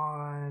job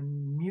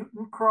on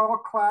Mutant Crawl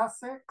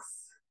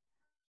Classics,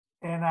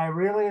 and I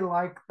really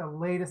like the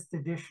latest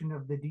edition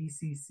of the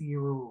DCC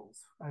rules.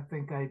 I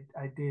think I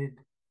did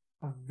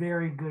a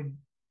very good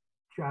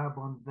job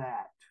on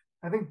that.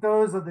 I think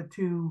those are the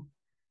two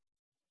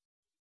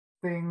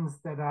things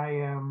that I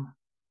am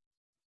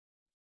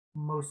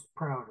most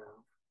proud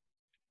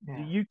of. Do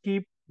Yeah. you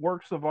keep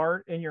works of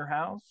art in your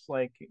house?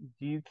 Like,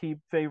 do you keep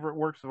favorite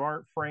works of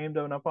art framed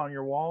and up on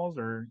your walls,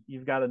 or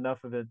you've got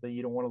enough of it that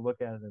you don't want to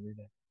look at it every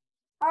day?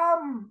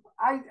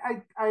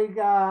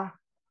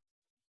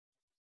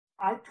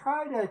 I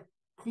try to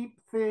keep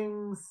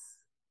things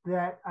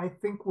that I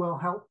think will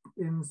help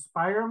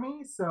inspire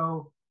me.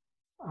 So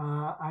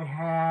I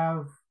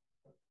have,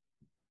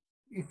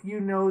 if you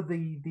know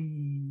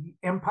the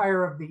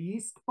Empire of the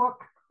East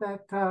book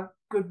that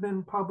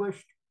Goodman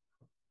published,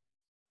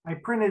 I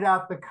printed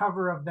out the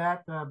cover of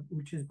that,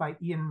 which is by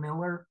Ian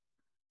Miller,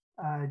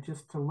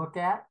 just to look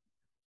at,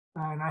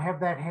 and I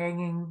have that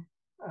hanging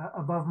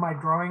above my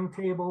drawing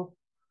table,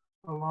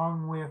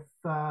 along with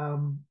a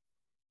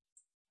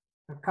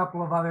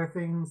couple of other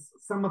things.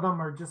 Some of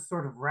them are just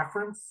sort of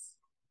reference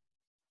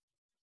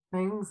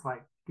things,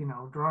 like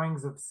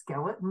drawings of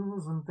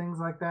skeletons and things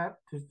like that,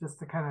 just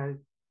to kind of,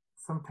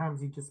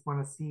 sometimes you just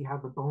want to see how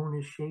the bone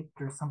is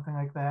shaped or something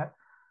like that.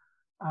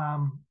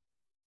 um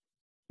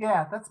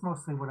yeah, that's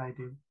mostly what I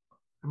do.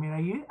 I mean,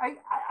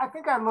 I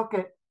think I look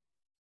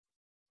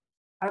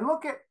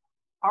at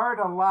art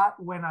a lot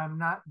when I'm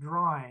not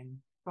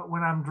drawing, but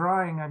when I'm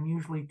drawing I'm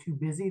usually too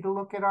busy to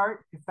look at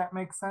art, if that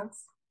makes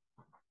sense.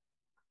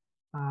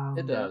 It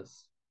um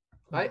does.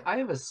 yeah. I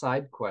have a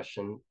side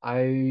question.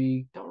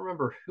 I don't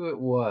remember who it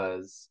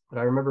was, but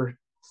I remember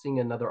seeing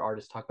another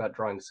artist talk about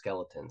drawing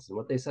skeletons. And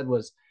what they said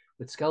was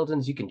with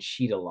skeletons, you can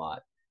cheat a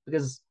lot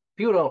because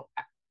people don't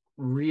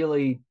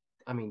really,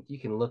 I mean, you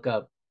can look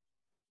up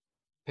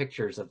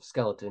pictures of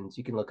skeletons,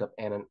 you can look up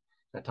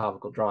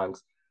anatomical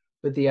drawings,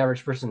 but the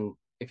average person,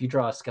 if you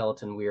draw a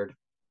skeleton weird,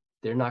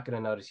 they're not going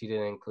to notice you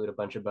didn't include a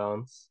bunch of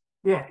bones.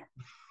 Yeah.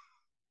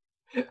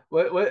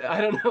 What? I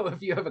don't know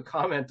if you have a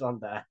comment on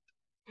that.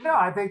 No,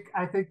 I think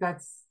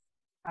that's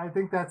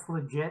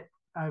legit.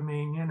 I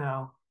mean, you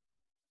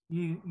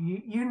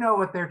know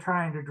what they're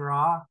trying to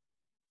draw,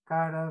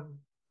 kind of.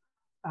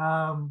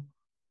 I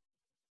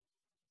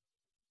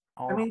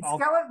mean, I'll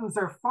skeletons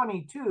are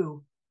funny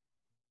too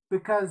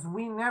because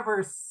we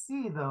never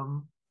see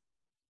them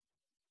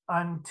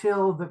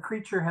until the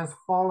creature has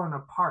fallen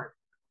apart.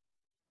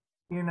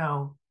 You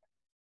know,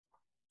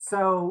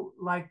 so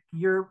like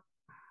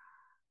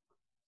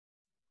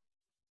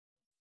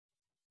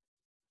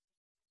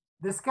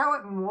the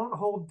skeleton won't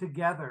hold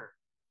together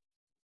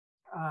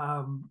It's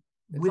all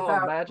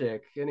without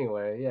magic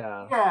anyway.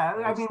 Yeah, yeah, I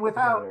magic mean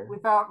together.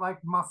 without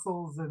like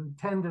muscles and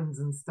tendons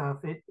and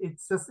stuff,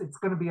 it's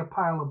going to be a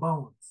pile of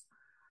bones.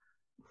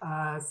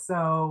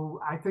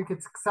 So I think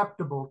it's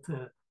acceptable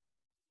to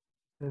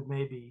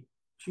maybe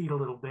cheat a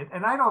little bit.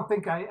 And I don't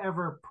think I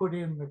ever put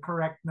in the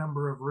correct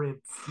number of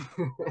ribs.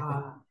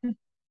 Uh,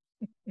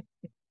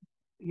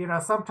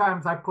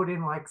 sometimes I put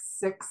in like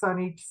 6 on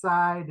each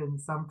side,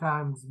 and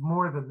sometimes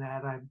more than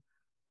that.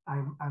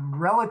 I'm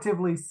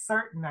relatively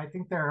certain. I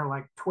think there are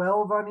like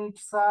 12 on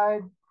each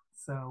side.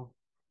 So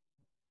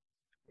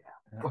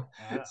I don't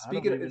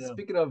even know.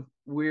 Speaking of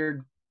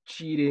weird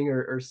cheating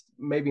or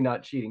maybe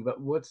not cheating,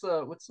 but what's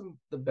some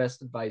the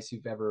best advice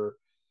you've ever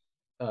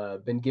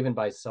been given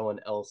by someone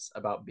else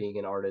about being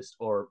an artist,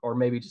 or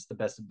maybe just the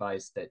best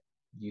advice that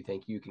you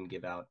think you can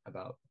give out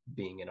about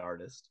being an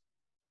artist?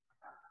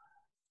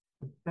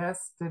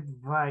 best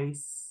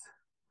advice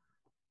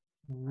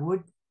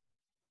would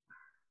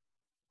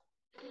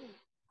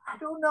I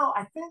don't know.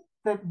 I think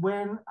that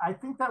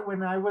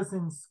when I was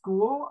in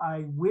school,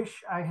 I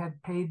wish I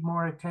had paid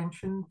more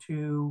attention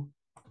to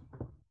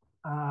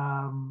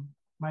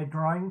my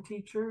drawing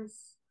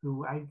teachers,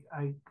 who I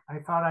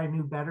thought I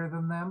knew better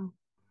than them,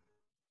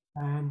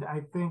 and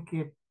I think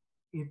it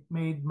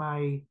made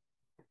my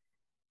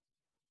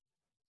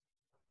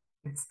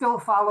it still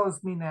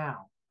follows me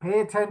now. Pay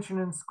attention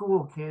in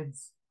school,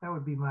 kids. That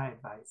would be my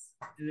advice.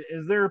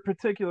 Is there a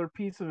particular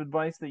piece of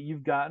advice that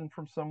you've gotten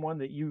from someone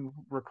that you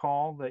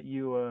recall that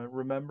you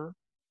remember?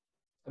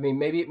 I mean,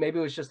 maybe it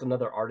was just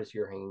another artist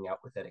you're hanging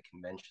out with at a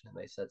convention, and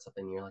they said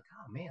something, and you're like,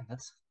 oh man,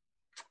 that's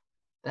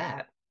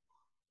that.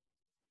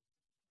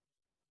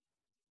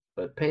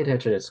 But pay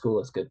attention at school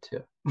is good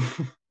too.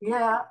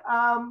 Yeah,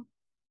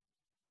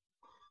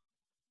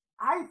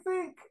 I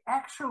think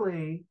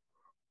actually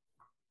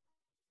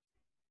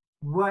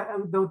what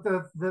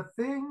the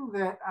thing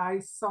that I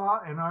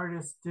saw an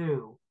artist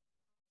do,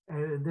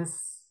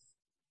 this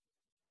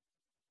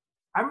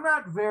I'm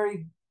not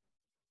very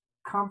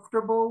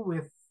comfortable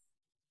with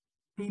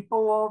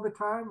people all the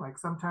time. Like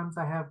sometimes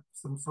I have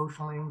some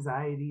social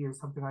anxiety or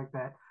something like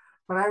that.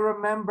 But I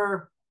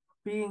remember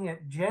being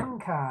at Gen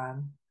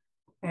Con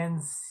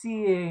and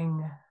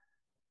seeing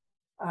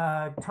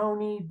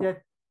Tony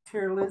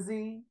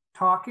DeTirlizzi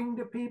talking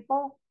to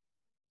people.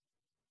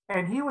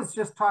 And he was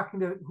just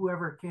talking to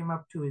whoever came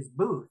up to his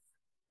booth.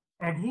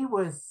 And he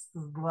was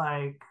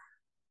like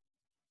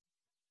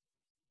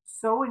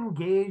so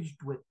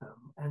engaged with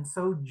them and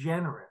so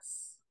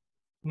generous,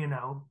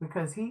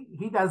 because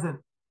he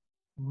doesn't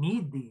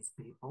need these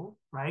people,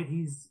 right?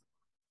 He's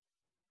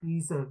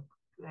a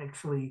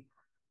actually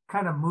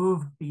kind of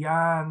moved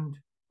beyond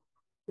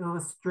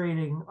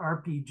illustrating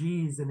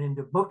RPGs and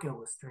into book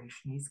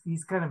illustration.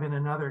 He's kind of in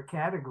another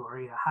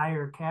category, a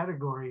higher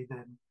category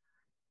than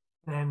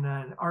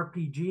an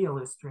RPG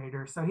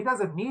illustrator. So he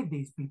doesn't need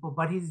these people,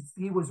 but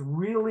he was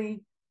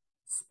really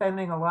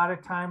spending a lot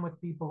of time with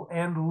people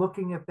and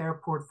looking at their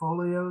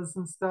portfolios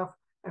and stuff.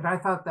 And I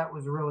thought that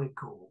was really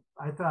cool.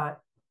 I thought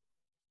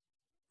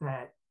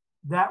that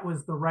that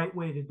was the right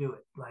way to do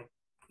it. Like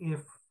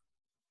if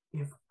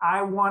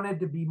I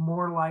wanted to be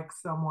more like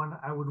someone,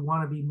 I would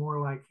want to be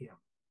more like him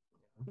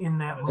in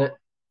that moment.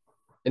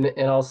 And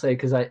I'll say,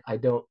 because I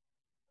don't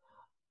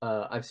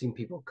I've seen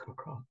people come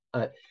across.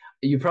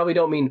 You probably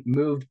don't mean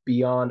moved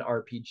beyond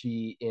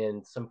RPG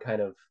in some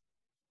kind of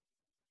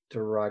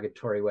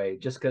derogatory way.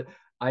 Just because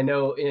I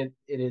know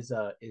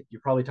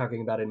you're probably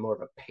talking about in more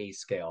of a pay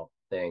scale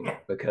thing, Yeah,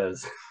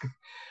 because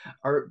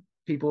our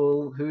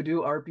people who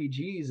do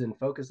RPGs and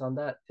focus on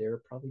that,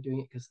 they're probably doing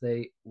it because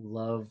they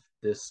love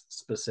this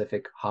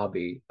specific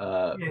hobby.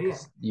 yeah.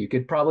 Because you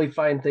could probably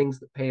find things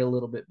that pay a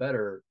little bit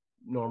better,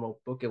 normal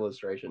book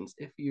illustrations,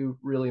 if you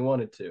really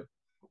wanted to.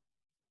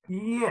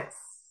 Yes,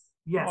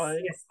 yes, Well,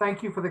 yes.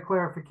 Thank you for the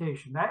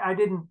clarification. I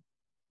didn't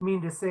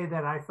mean to say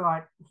that I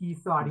thought he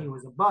No.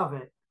 was above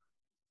it.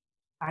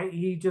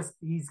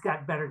 He's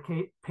got better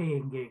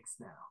paying gigs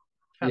now.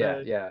 kind Yeah,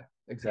 of yeah, pay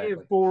it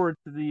exactly. forward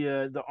to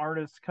the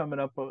artists coming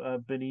up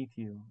beneath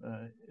you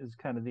is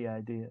kind of the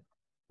idea.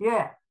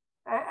 Yeah.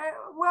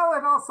 Well,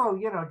 and also,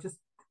 just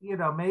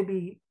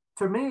maybe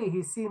to me,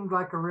 he seemed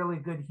like a really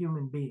good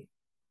human being,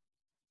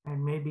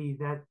 and maybe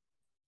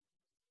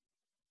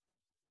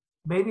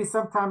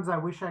sometimes I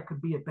wish I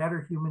could be a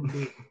better human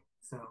being.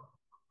 So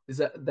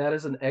that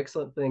is an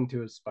excellent thing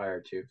to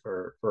aspire to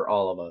for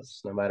all of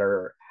us, no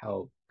matter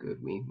how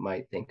good we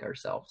might think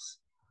ourselves.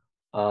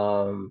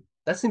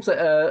 That seems like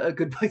a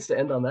good place to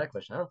end on that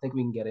question. I don't think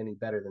we can get any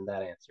better than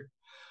that answer.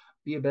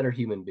 Be a better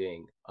human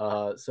being.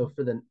 So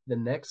for the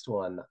next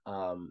one,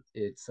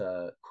 it's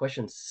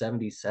question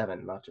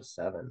 77, not just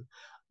seven.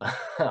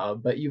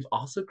 But you've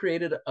also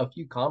created a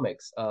few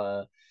comics,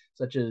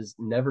 such as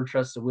Never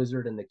Trust a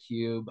Wizard and the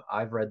Cube.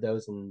 I've read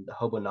those in the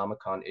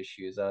Hobonomicon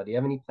issues. Do you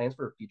have any plans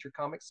for future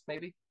comics,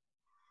 maybe?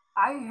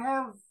 I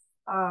have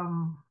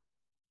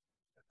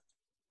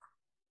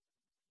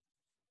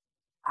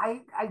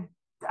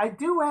I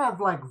do have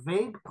like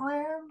vague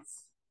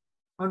plans.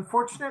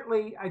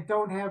 Unfortunately, I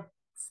don't have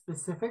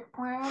specific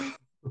plans.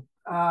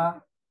 Uh,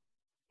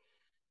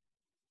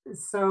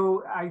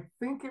 so I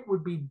think it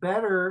would be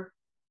better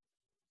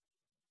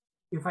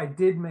if I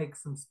did make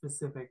some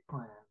specific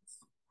plans.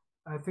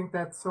 I think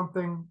that's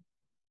something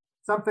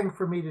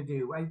for me to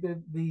do.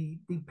 The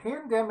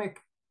pandemic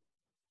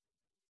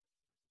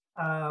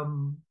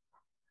um,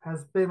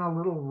 has been a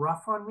little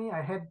rough on me.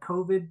 I had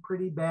COVID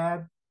pretty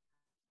bad,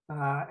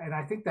 and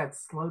I think that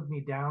slowed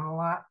me down a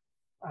lot.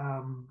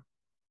 Um,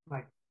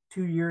 like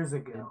 2 years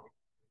ago.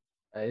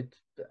 I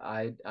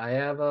I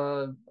had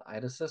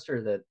a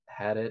sister that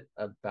had it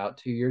about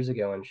 2 years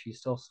ago, and she's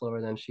still slower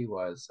than she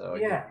was. So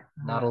you're Yeah,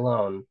 not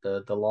alone.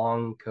 The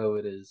long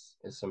COVID is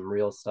some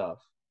real stuff.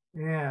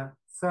 yeah.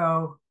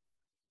 So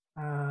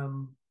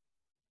um,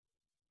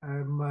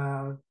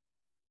 I'm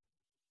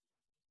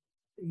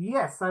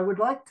yes, I would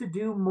like to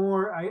do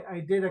more. I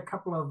did a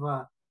couple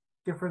of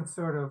different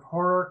sort of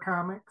horror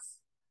comics,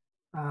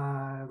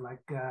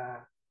 like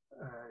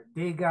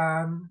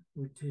Dagon,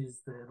 which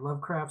is the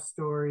Lovecraft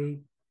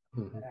story,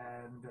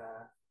 and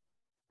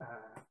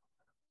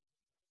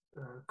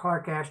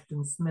Clark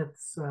Ashton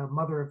Smith's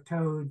Mother of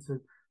Toads, and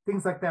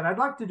things like that. I'd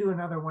like to do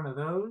another one of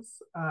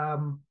those.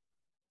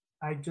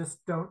 I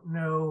just don't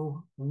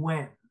know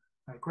when.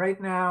 Like right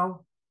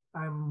now,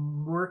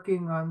 I'm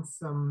working on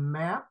some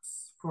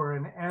maps for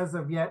an as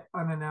of yet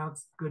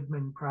unannounced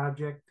Goodman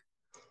project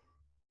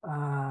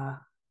uh,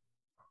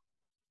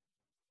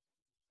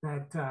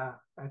 that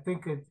I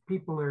think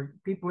people are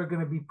going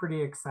to be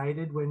pretty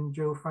excited when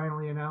Joe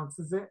finally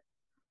announces it.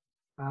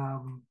 I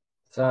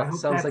So hope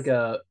sounds like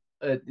that's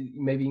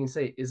maybe you can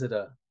say, is it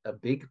a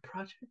big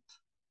project?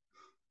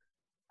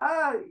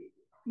 uh,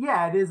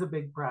 yeah, it is a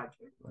big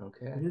project.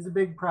 Okay. It is a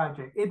big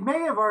project. It may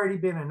have already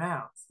been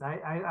announced.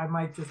 I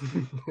might just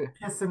be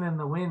pissing in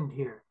the wind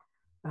here,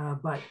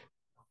 but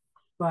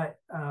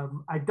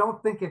I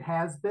don't think it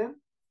has been.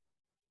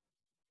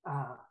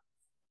 Uh,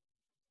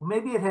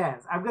 Maybe it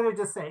has. I'm going to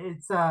just say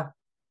it's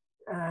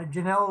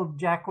Janelle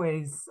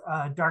Jackway's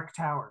Dark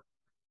Tower.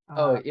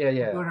 Oh yeah, Doing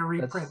yeah. a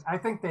reprint. That's I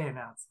think they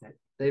announced it.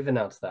 they've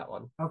announced that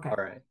one. Okay.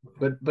 All right.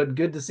 But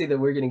good to see that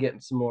we're gonna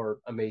get some more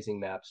amazing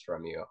maps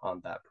from you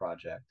on that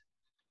project.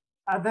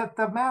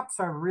 The maps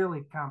are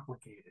really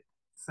complicated.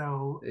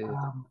 So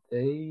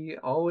They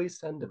always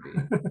tend to be.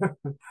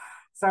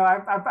 so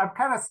I'm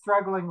kind of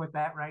struggling with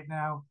that right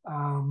now.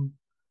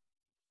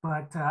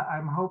 But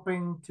I'm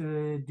hoping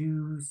to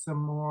do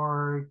some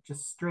more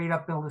just straight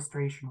up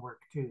illustration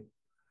work too.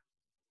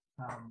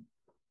 Um,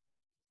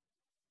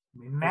 I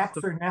mean,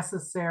 maps are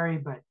necessary,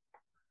 but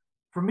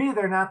for me,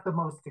 they're not the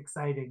most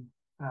exciting.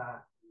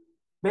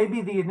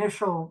 Maybe the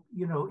initial,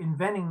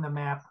 inventing the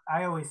map,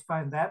 I always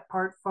find that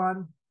part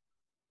fun.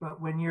 But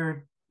when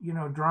you're,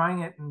 drawing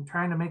it and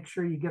trying to make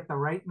sure you get the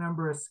right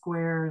number of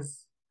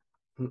squares,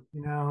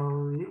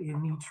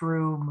 in each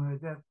room,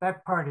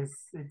 that part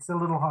it's a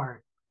little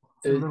hard.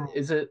 It's a little.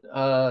 Is it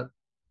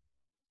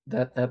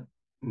that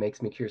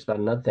makes me curious about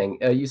another thing.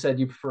 You said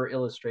you prefer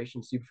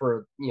illustrations. You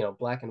prefer,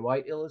 black and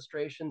white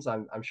illustrations.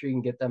 I'm sure you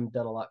can get them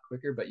done a lot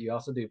quicker, but you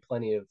also do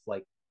plenty of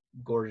like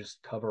gorgeous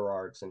cover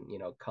arts and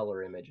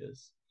color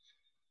images.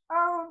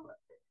 Um,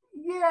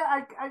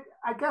 yeah,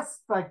 I guess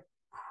like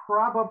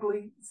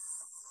probably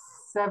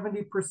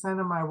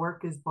 70% of my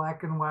work is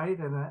black and white,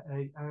 and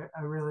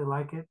I really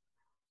like it.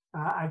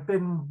 I've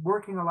been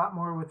working a lot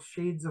more with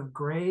shades of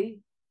gray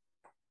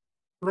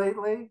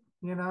lately,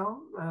 and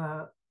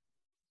I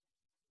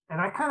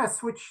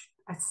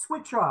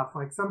switch off.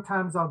 Like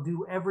sometimes I'll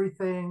do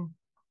everything.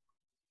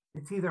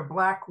 It's either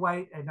black,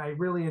 white, and I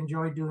really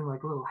enjoy doing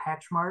like little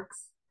hatch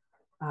marks.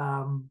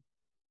 Um,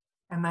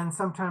 and then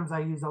sometimes I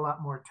use a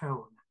lot more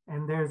tone.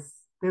 And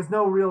there's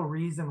no real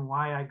reason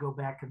why I go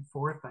back and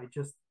forth. I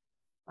just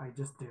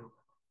do.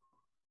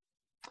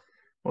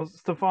 Well,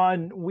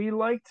 Stephan, we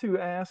like to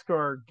ask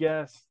our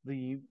guests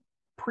the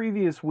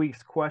previous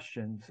week's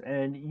questions,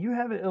 and you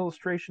have an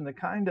illustration that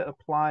kind of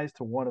applies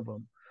to one of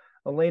them.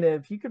 Elena,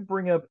 if you could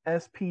bring up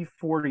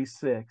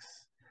SP46.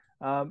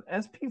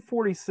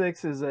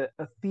 SP46 is a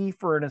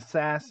thief or an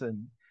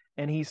assassin,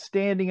 and he's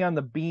standing on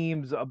the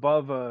beams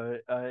above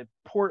a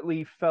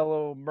portly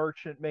fellow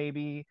merchant,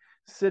 maybe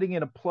sitting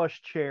in a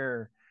plush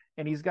chair.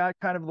 And he's got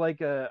kind of like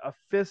a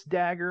fist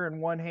dagger in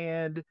one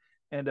hand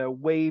and a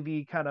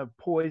wavy kind of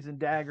poison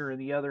dagger in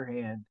the other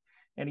hand.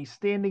 and he's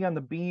standing on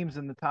the beams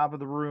in the top of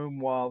the room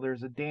while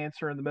there's a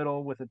dancer in the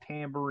middle with a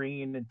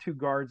tambourine and two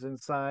guards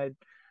inside.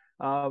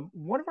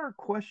 One of our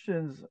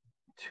questions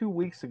 2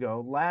 weeks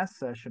ago, last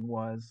session,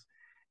 was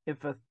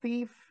if a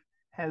thief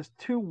has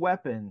two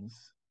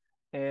weapons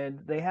and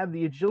they have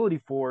the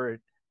agility for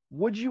it,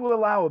 would you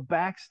allow a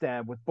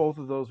backstab with both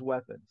of those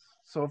weapons?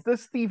 So if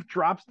this thief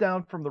drops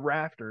down from the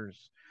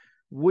rafters,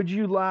 would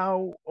you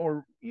allow,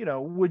 or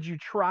would you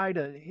try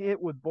to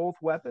hit with both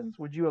weapons?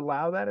 Would you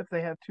allow that if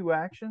they have two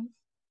actions?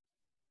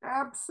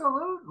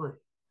 Absolutely.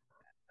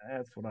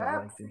 That's what I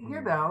like to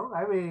hear.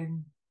 I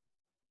mean,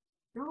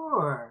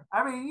 sure.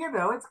 I mean,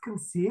 it's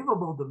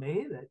conceivable to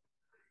me that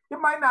it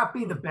might not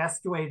be the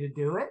best way to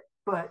do it,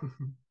 but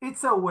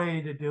it's a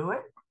way to do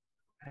it.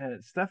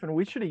 Stephan,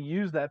 we should have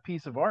used that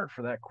piece of art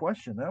for that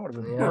question. That would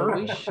have been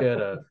perfect.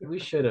 We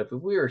should have.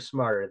 If we were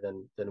smarter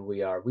than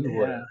we are, we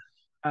would have.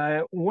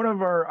 One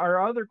of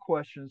our other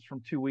questions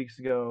from 2 weeks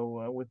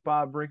ago with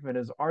Bob Brinkman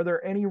is: are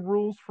there any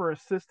rules for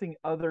assisting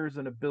others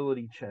in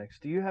ability checks?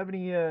 Do you have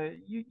any?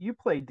 You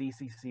play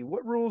DCC.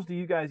 What rules do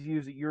you guys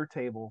use at your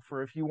table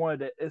for if you wanted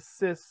to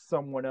assist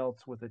someone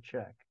else with a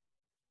check?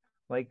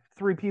 Like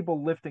 3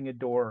 people lifting a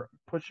door,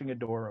 pushing a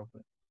door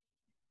open.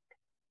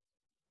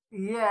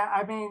 Yeah,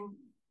 I mean,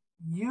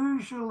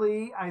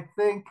 usually I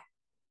think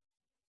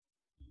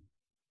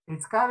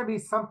it's got to be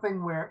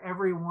something where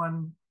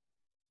everyone,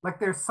 like,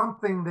 there's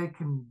something they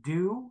can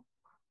do.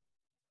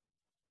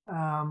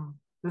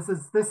 This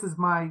is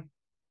my,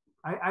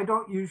 I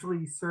don't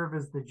usually serve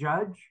as the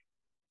judge,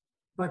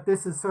 but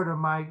this is sort of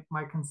my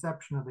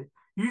conception of it.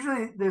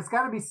 Usually there's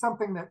got to be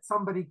something that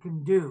somebody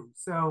can do.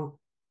 So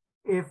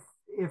if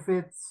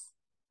it's,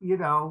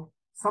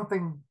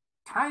 something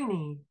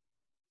tiny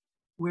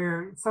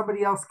where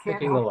somebody else can't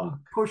help you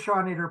push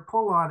on it or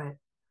pull on it,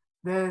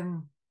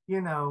 then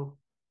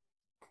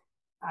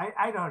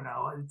I don't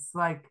know. It's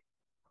like,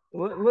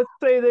 let's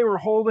say they were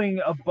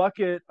holding a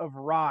bucket of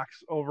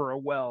rocks over a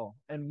well,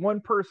 and one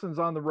person's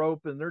on the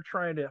rope and they're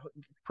trying to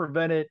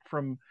prevent it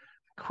from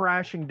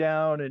crashing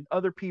down, and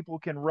other people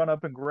can run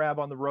up and grab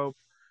on the rope.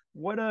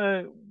 What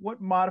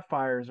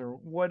modifiers or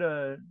what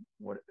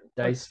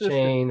dice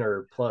chain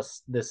or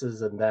plus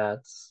thises and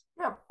that's?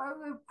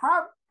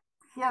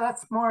 Yeah,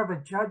 that's more of a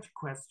judge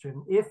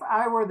question. If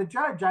I were the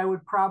judge, I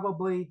would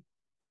probably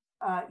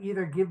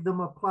either give them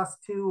a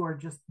 +2 or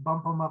just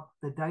bump them up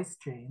the dice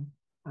chain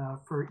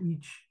for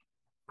each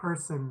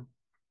person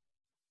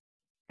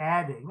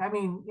adding. I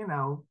mean,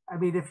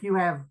 if you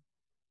have,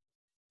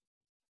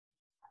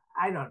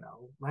 I don't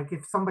know, like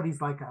if somebody's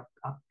like a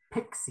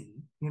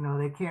pixie,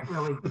 they can't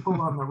really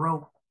pull on the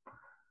rope.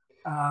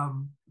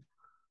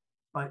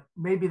 But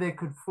maybe they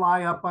could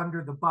fly up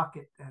under the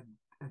bucket and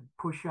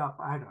push up.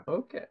 I don't know.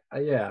 Okay.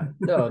 Yeah.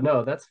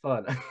 No, that's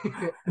fun. I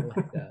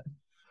like that.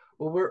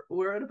 Well,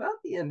 we're at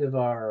about the end of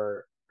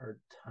our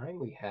time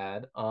we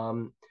had. I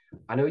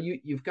know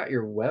you've got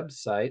your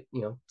website,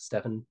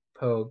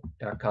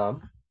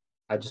 stephanpoag.com.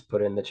 I just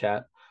put it in the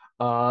chat.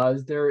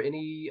 Is there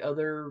any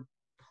other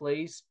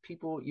place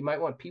you might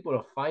want people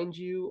to find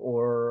you,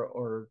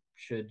 or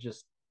should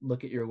just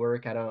look at your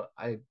work?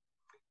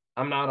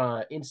 I'm not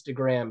an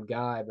Instagram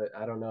guy, but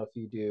I don't know if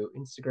you do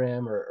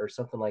Instagram or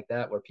something like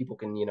that where people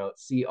can,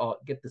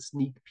 get the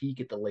sneak peek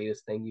at the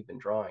latest thing you've been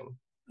drawing.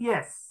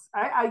 Yes,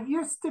 I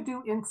used to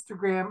do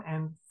Instagram,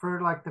 and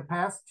for like the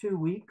past 2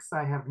 weeks,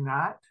 I have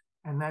not.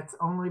 And that's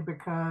only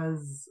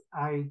because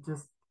I've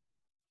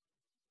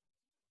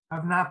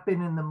not been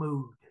in the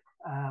mood.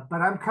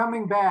 But I'm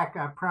coming back.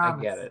 I promise.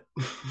 I get it.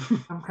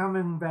 I'm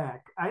coming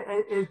back.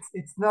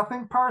 It's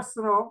nothing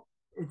personal.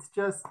 It's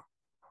just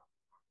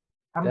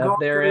I'm going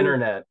through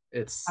internet.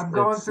 I'm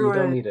going through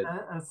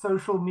a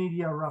social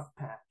media rough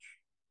patch.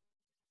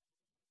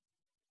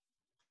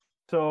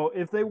 So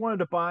if they wanted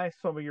to buy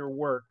some of your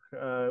work,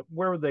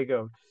 where would they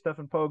go?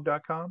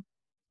 stephanpoag.com?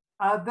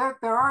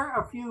 There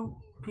are a few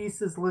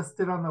pieces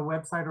listed on the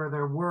website, or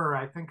there were.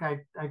 I think I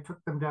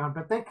took them down,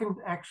 but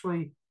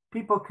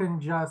people can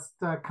just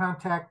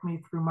contact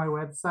me through my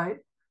website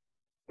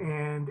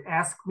and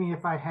ask me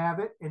if I have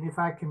it. And if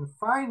I can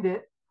find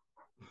it,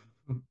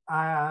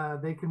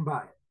 they can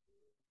buy it.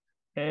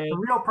 And the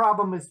real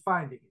problem is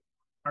finding it.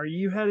 Are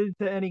you headed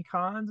to any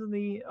cons in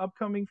the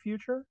upcoming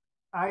future?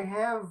 I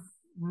have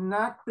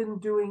not been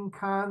doing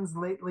cons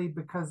lately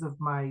because of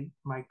my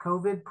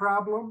COVID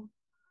problem.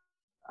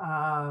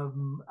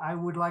 I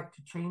would like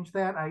to change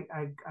that.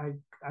 I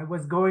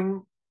was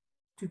going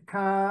to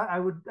con. I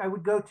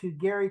would go to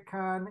Gary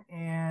Con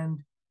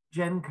and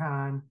Gen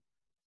Con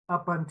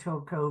up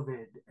until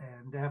COVID,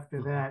 and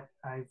after that,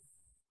 I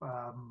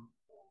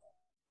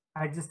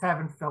just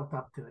haven't felt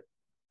up to it.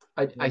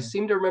 I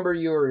seem to remember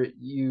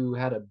you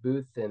had a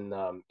booth in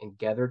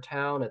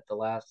Gathertown at the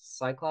last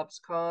Cyclops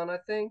Con, I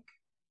think.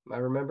 Am I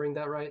remembering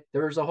that right?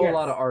 There was a whole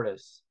lot of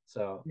artists.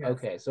 So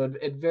okay, so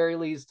at very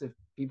least, if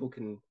people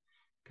can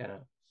kind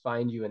of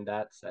find you in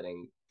that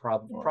setting,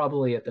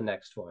 probably at the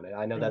next one.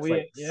 I know that's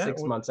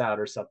 6 months out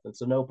or something,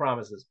 so no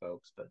promises,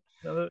 folks. But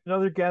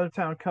another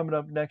Gathertown coming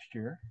up next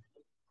year.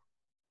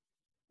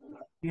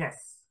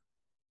 Yes.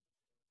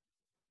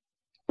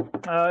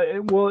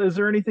 Well, is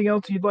there anything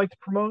else you'd like to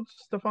promote,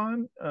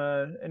 Stephan?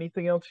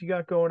 Anything else you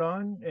got going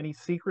on? Any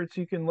secrets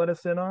you can let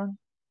us in on?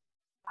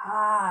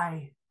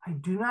 I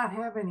do not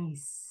have any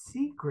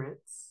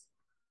secrets.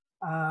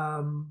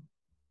 Um,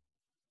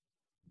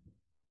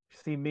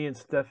 See me and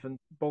Stefan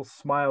both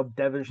smile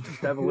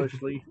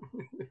devilishly.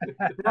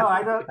 no,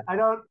 I don't. I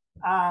don't.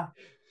 Uh,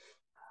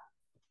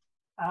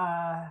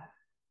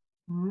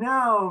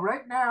 no,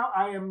 right now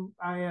I am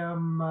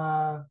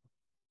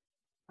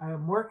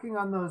working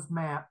on those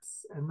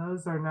maps, and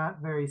those are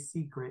not very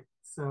secret.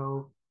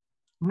 So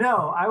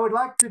no, I would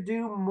like to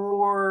do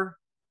more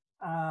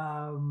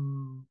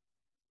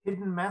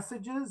hidden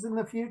messages in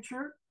the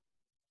future.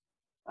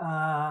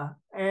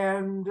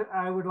 And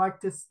I would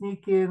like to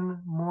sneak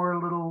in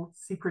more little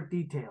secret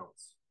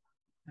details.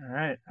 All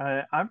right.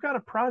 I've got a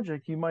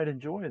project you might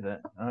enjoy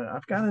then.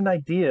 I've got an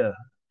idea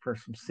for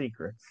some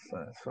secrets.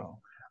 So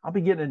I'll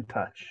be getting in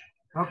touch.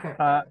 Okay.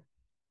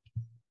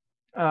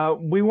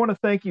 We want to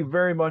thank you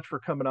very much for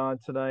coming on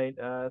tonight.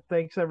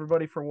 Thanks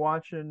everybody for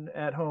watching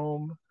at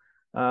home.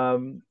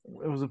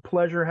 It was a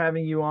pleasure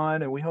having you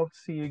on, and we hope to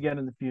see you again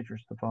in the future,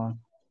 Stephan.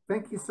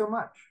 Thank you so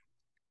much.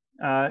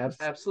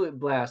 Absolute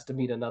blast to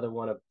meet another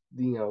one of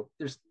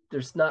there's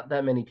not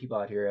that many people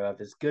out here who have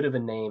as good of a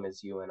name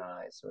as you and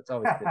I, so it's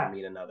always good to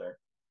meet another.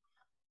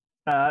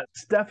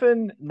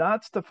 Stefan,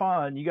 not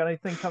Stefan. You got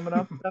anything coming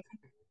up, Stefan?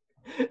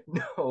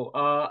 No,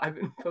 I've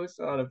been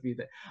posting on a few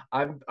things.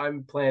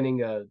 I'm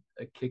planning a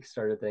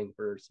Kickstarter thing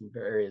for some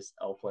various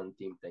Elfland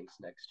themed things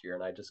next year,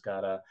 and I just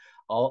got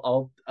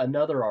I'll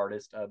another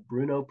artist,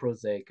 Bruno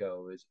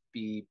Proseco is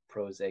B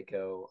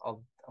Proseco.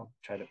 I'll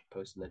try to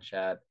post in the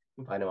chat.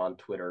 You can find him on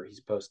Twitter.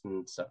 He's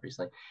posting stuff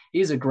recently.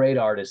 He's a great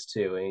artist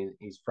too, and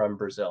he's from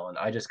Brazil, and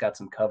I just got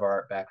some cover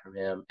art back from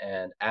him,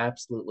 and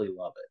absolutely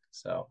love it.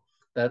 So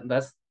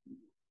that's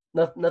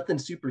nothing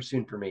super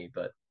soon for me,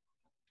 but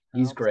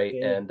he's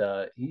great, and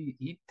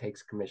he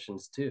takes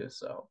commissions too.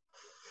 So,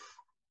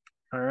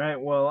 all right.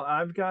 Well,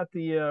 I've got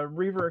the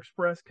Reaver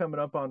Express coming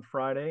up on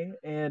Friday,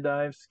 and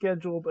I've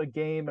scheduled a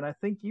game, and I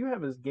think you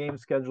have his game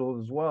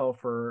scheduled as well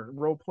for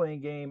role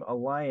playing game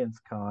Alliance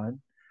Con.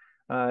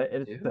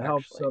 It's to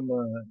help some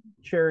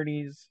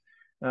charities.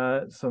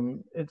 It's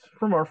from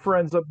our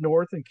friends up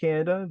north in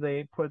Canada.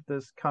 They put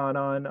this con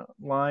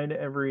online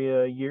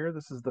every year.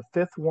 This is the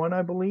fifth one,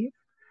 I believe.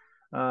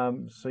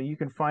 So you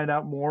can find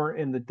out more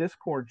in the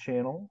Discord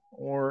channel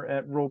or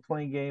at Role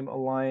Playing Game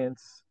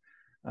Alliance.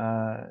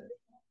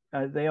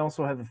 They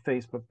also have a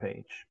Facebook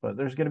page, but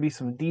there's going to be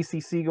some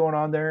DCC going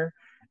on there.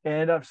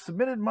 And I've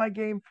submitted my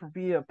game for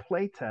via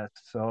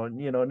playtest. So,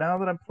 now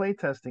that I'm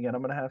playtesting it,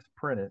 I'm going to have to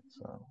print it.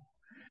 So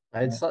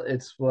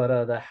it's what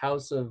the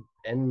House of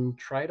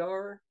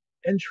Entridar.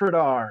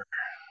 Entridar.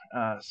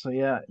 So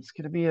yeah, it's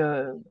gonna be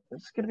you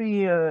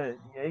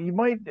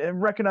might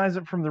recognize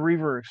it from the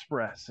Reaver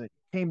Express. It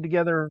came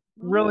together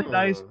really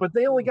nice, but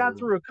they only got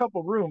through a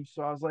couple rooms,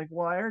 so I was like,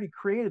 well, I already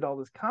created all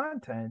this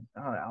content.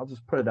 I'll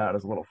just put it out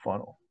as a little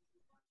funnel.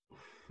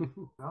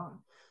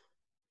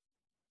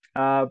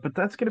 But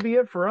that's gonna be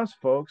it for us,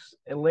 folks.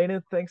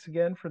 Elena, thanks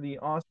again for the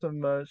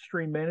awesome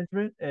stream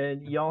management,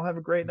 and y'all have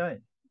a great night.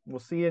 We'll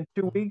see you in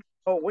 2 weeks.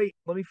 Oh wait,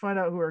 let me find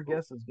out who our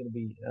guest is gonna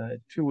be.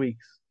 2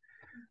 weeks.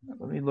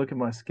 Let me look at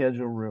my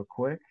schedule real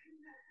quick.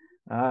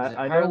 Is it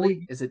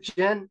Harley? Is it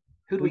Jen?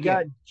 Who do we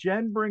got?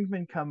 Jen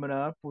Brinkman coming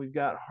up. We've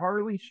got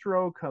Harley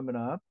Stroh coming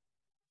up.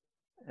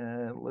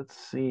 Let's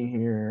see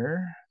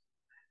here.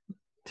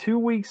 2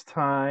 weeks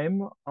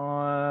time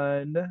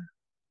on.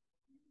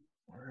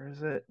 Where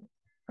is it?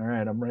 All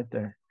right, I'm right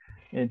there.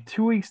 In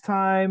 2 weeks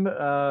time,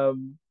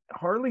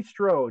 Harley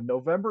Stroh,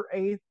 November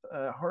 8th,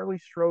 Harley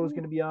Stroh is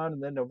going to be on,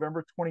 and then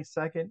November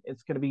 22nd,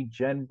 it's going to be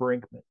Jen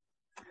Brinkman.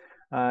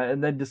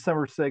 And then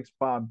December 6th,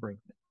 Bob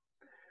Brinkman.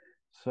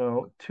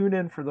 So tune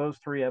in for those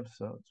 3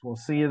 episodes. We'll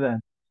see you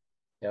then.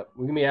 Yep,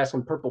 we're gonna be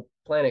asking Purple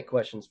Planet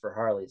questions for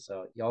Harley,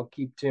 so y'all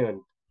keep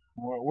tuned.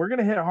 We're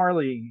gonna hit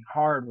Harley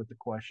hard with the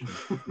questions.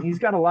 He's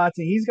got a lot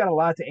to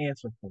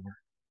answer for.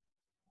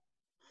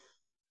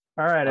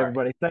 All right,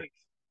 everybody. Thanks.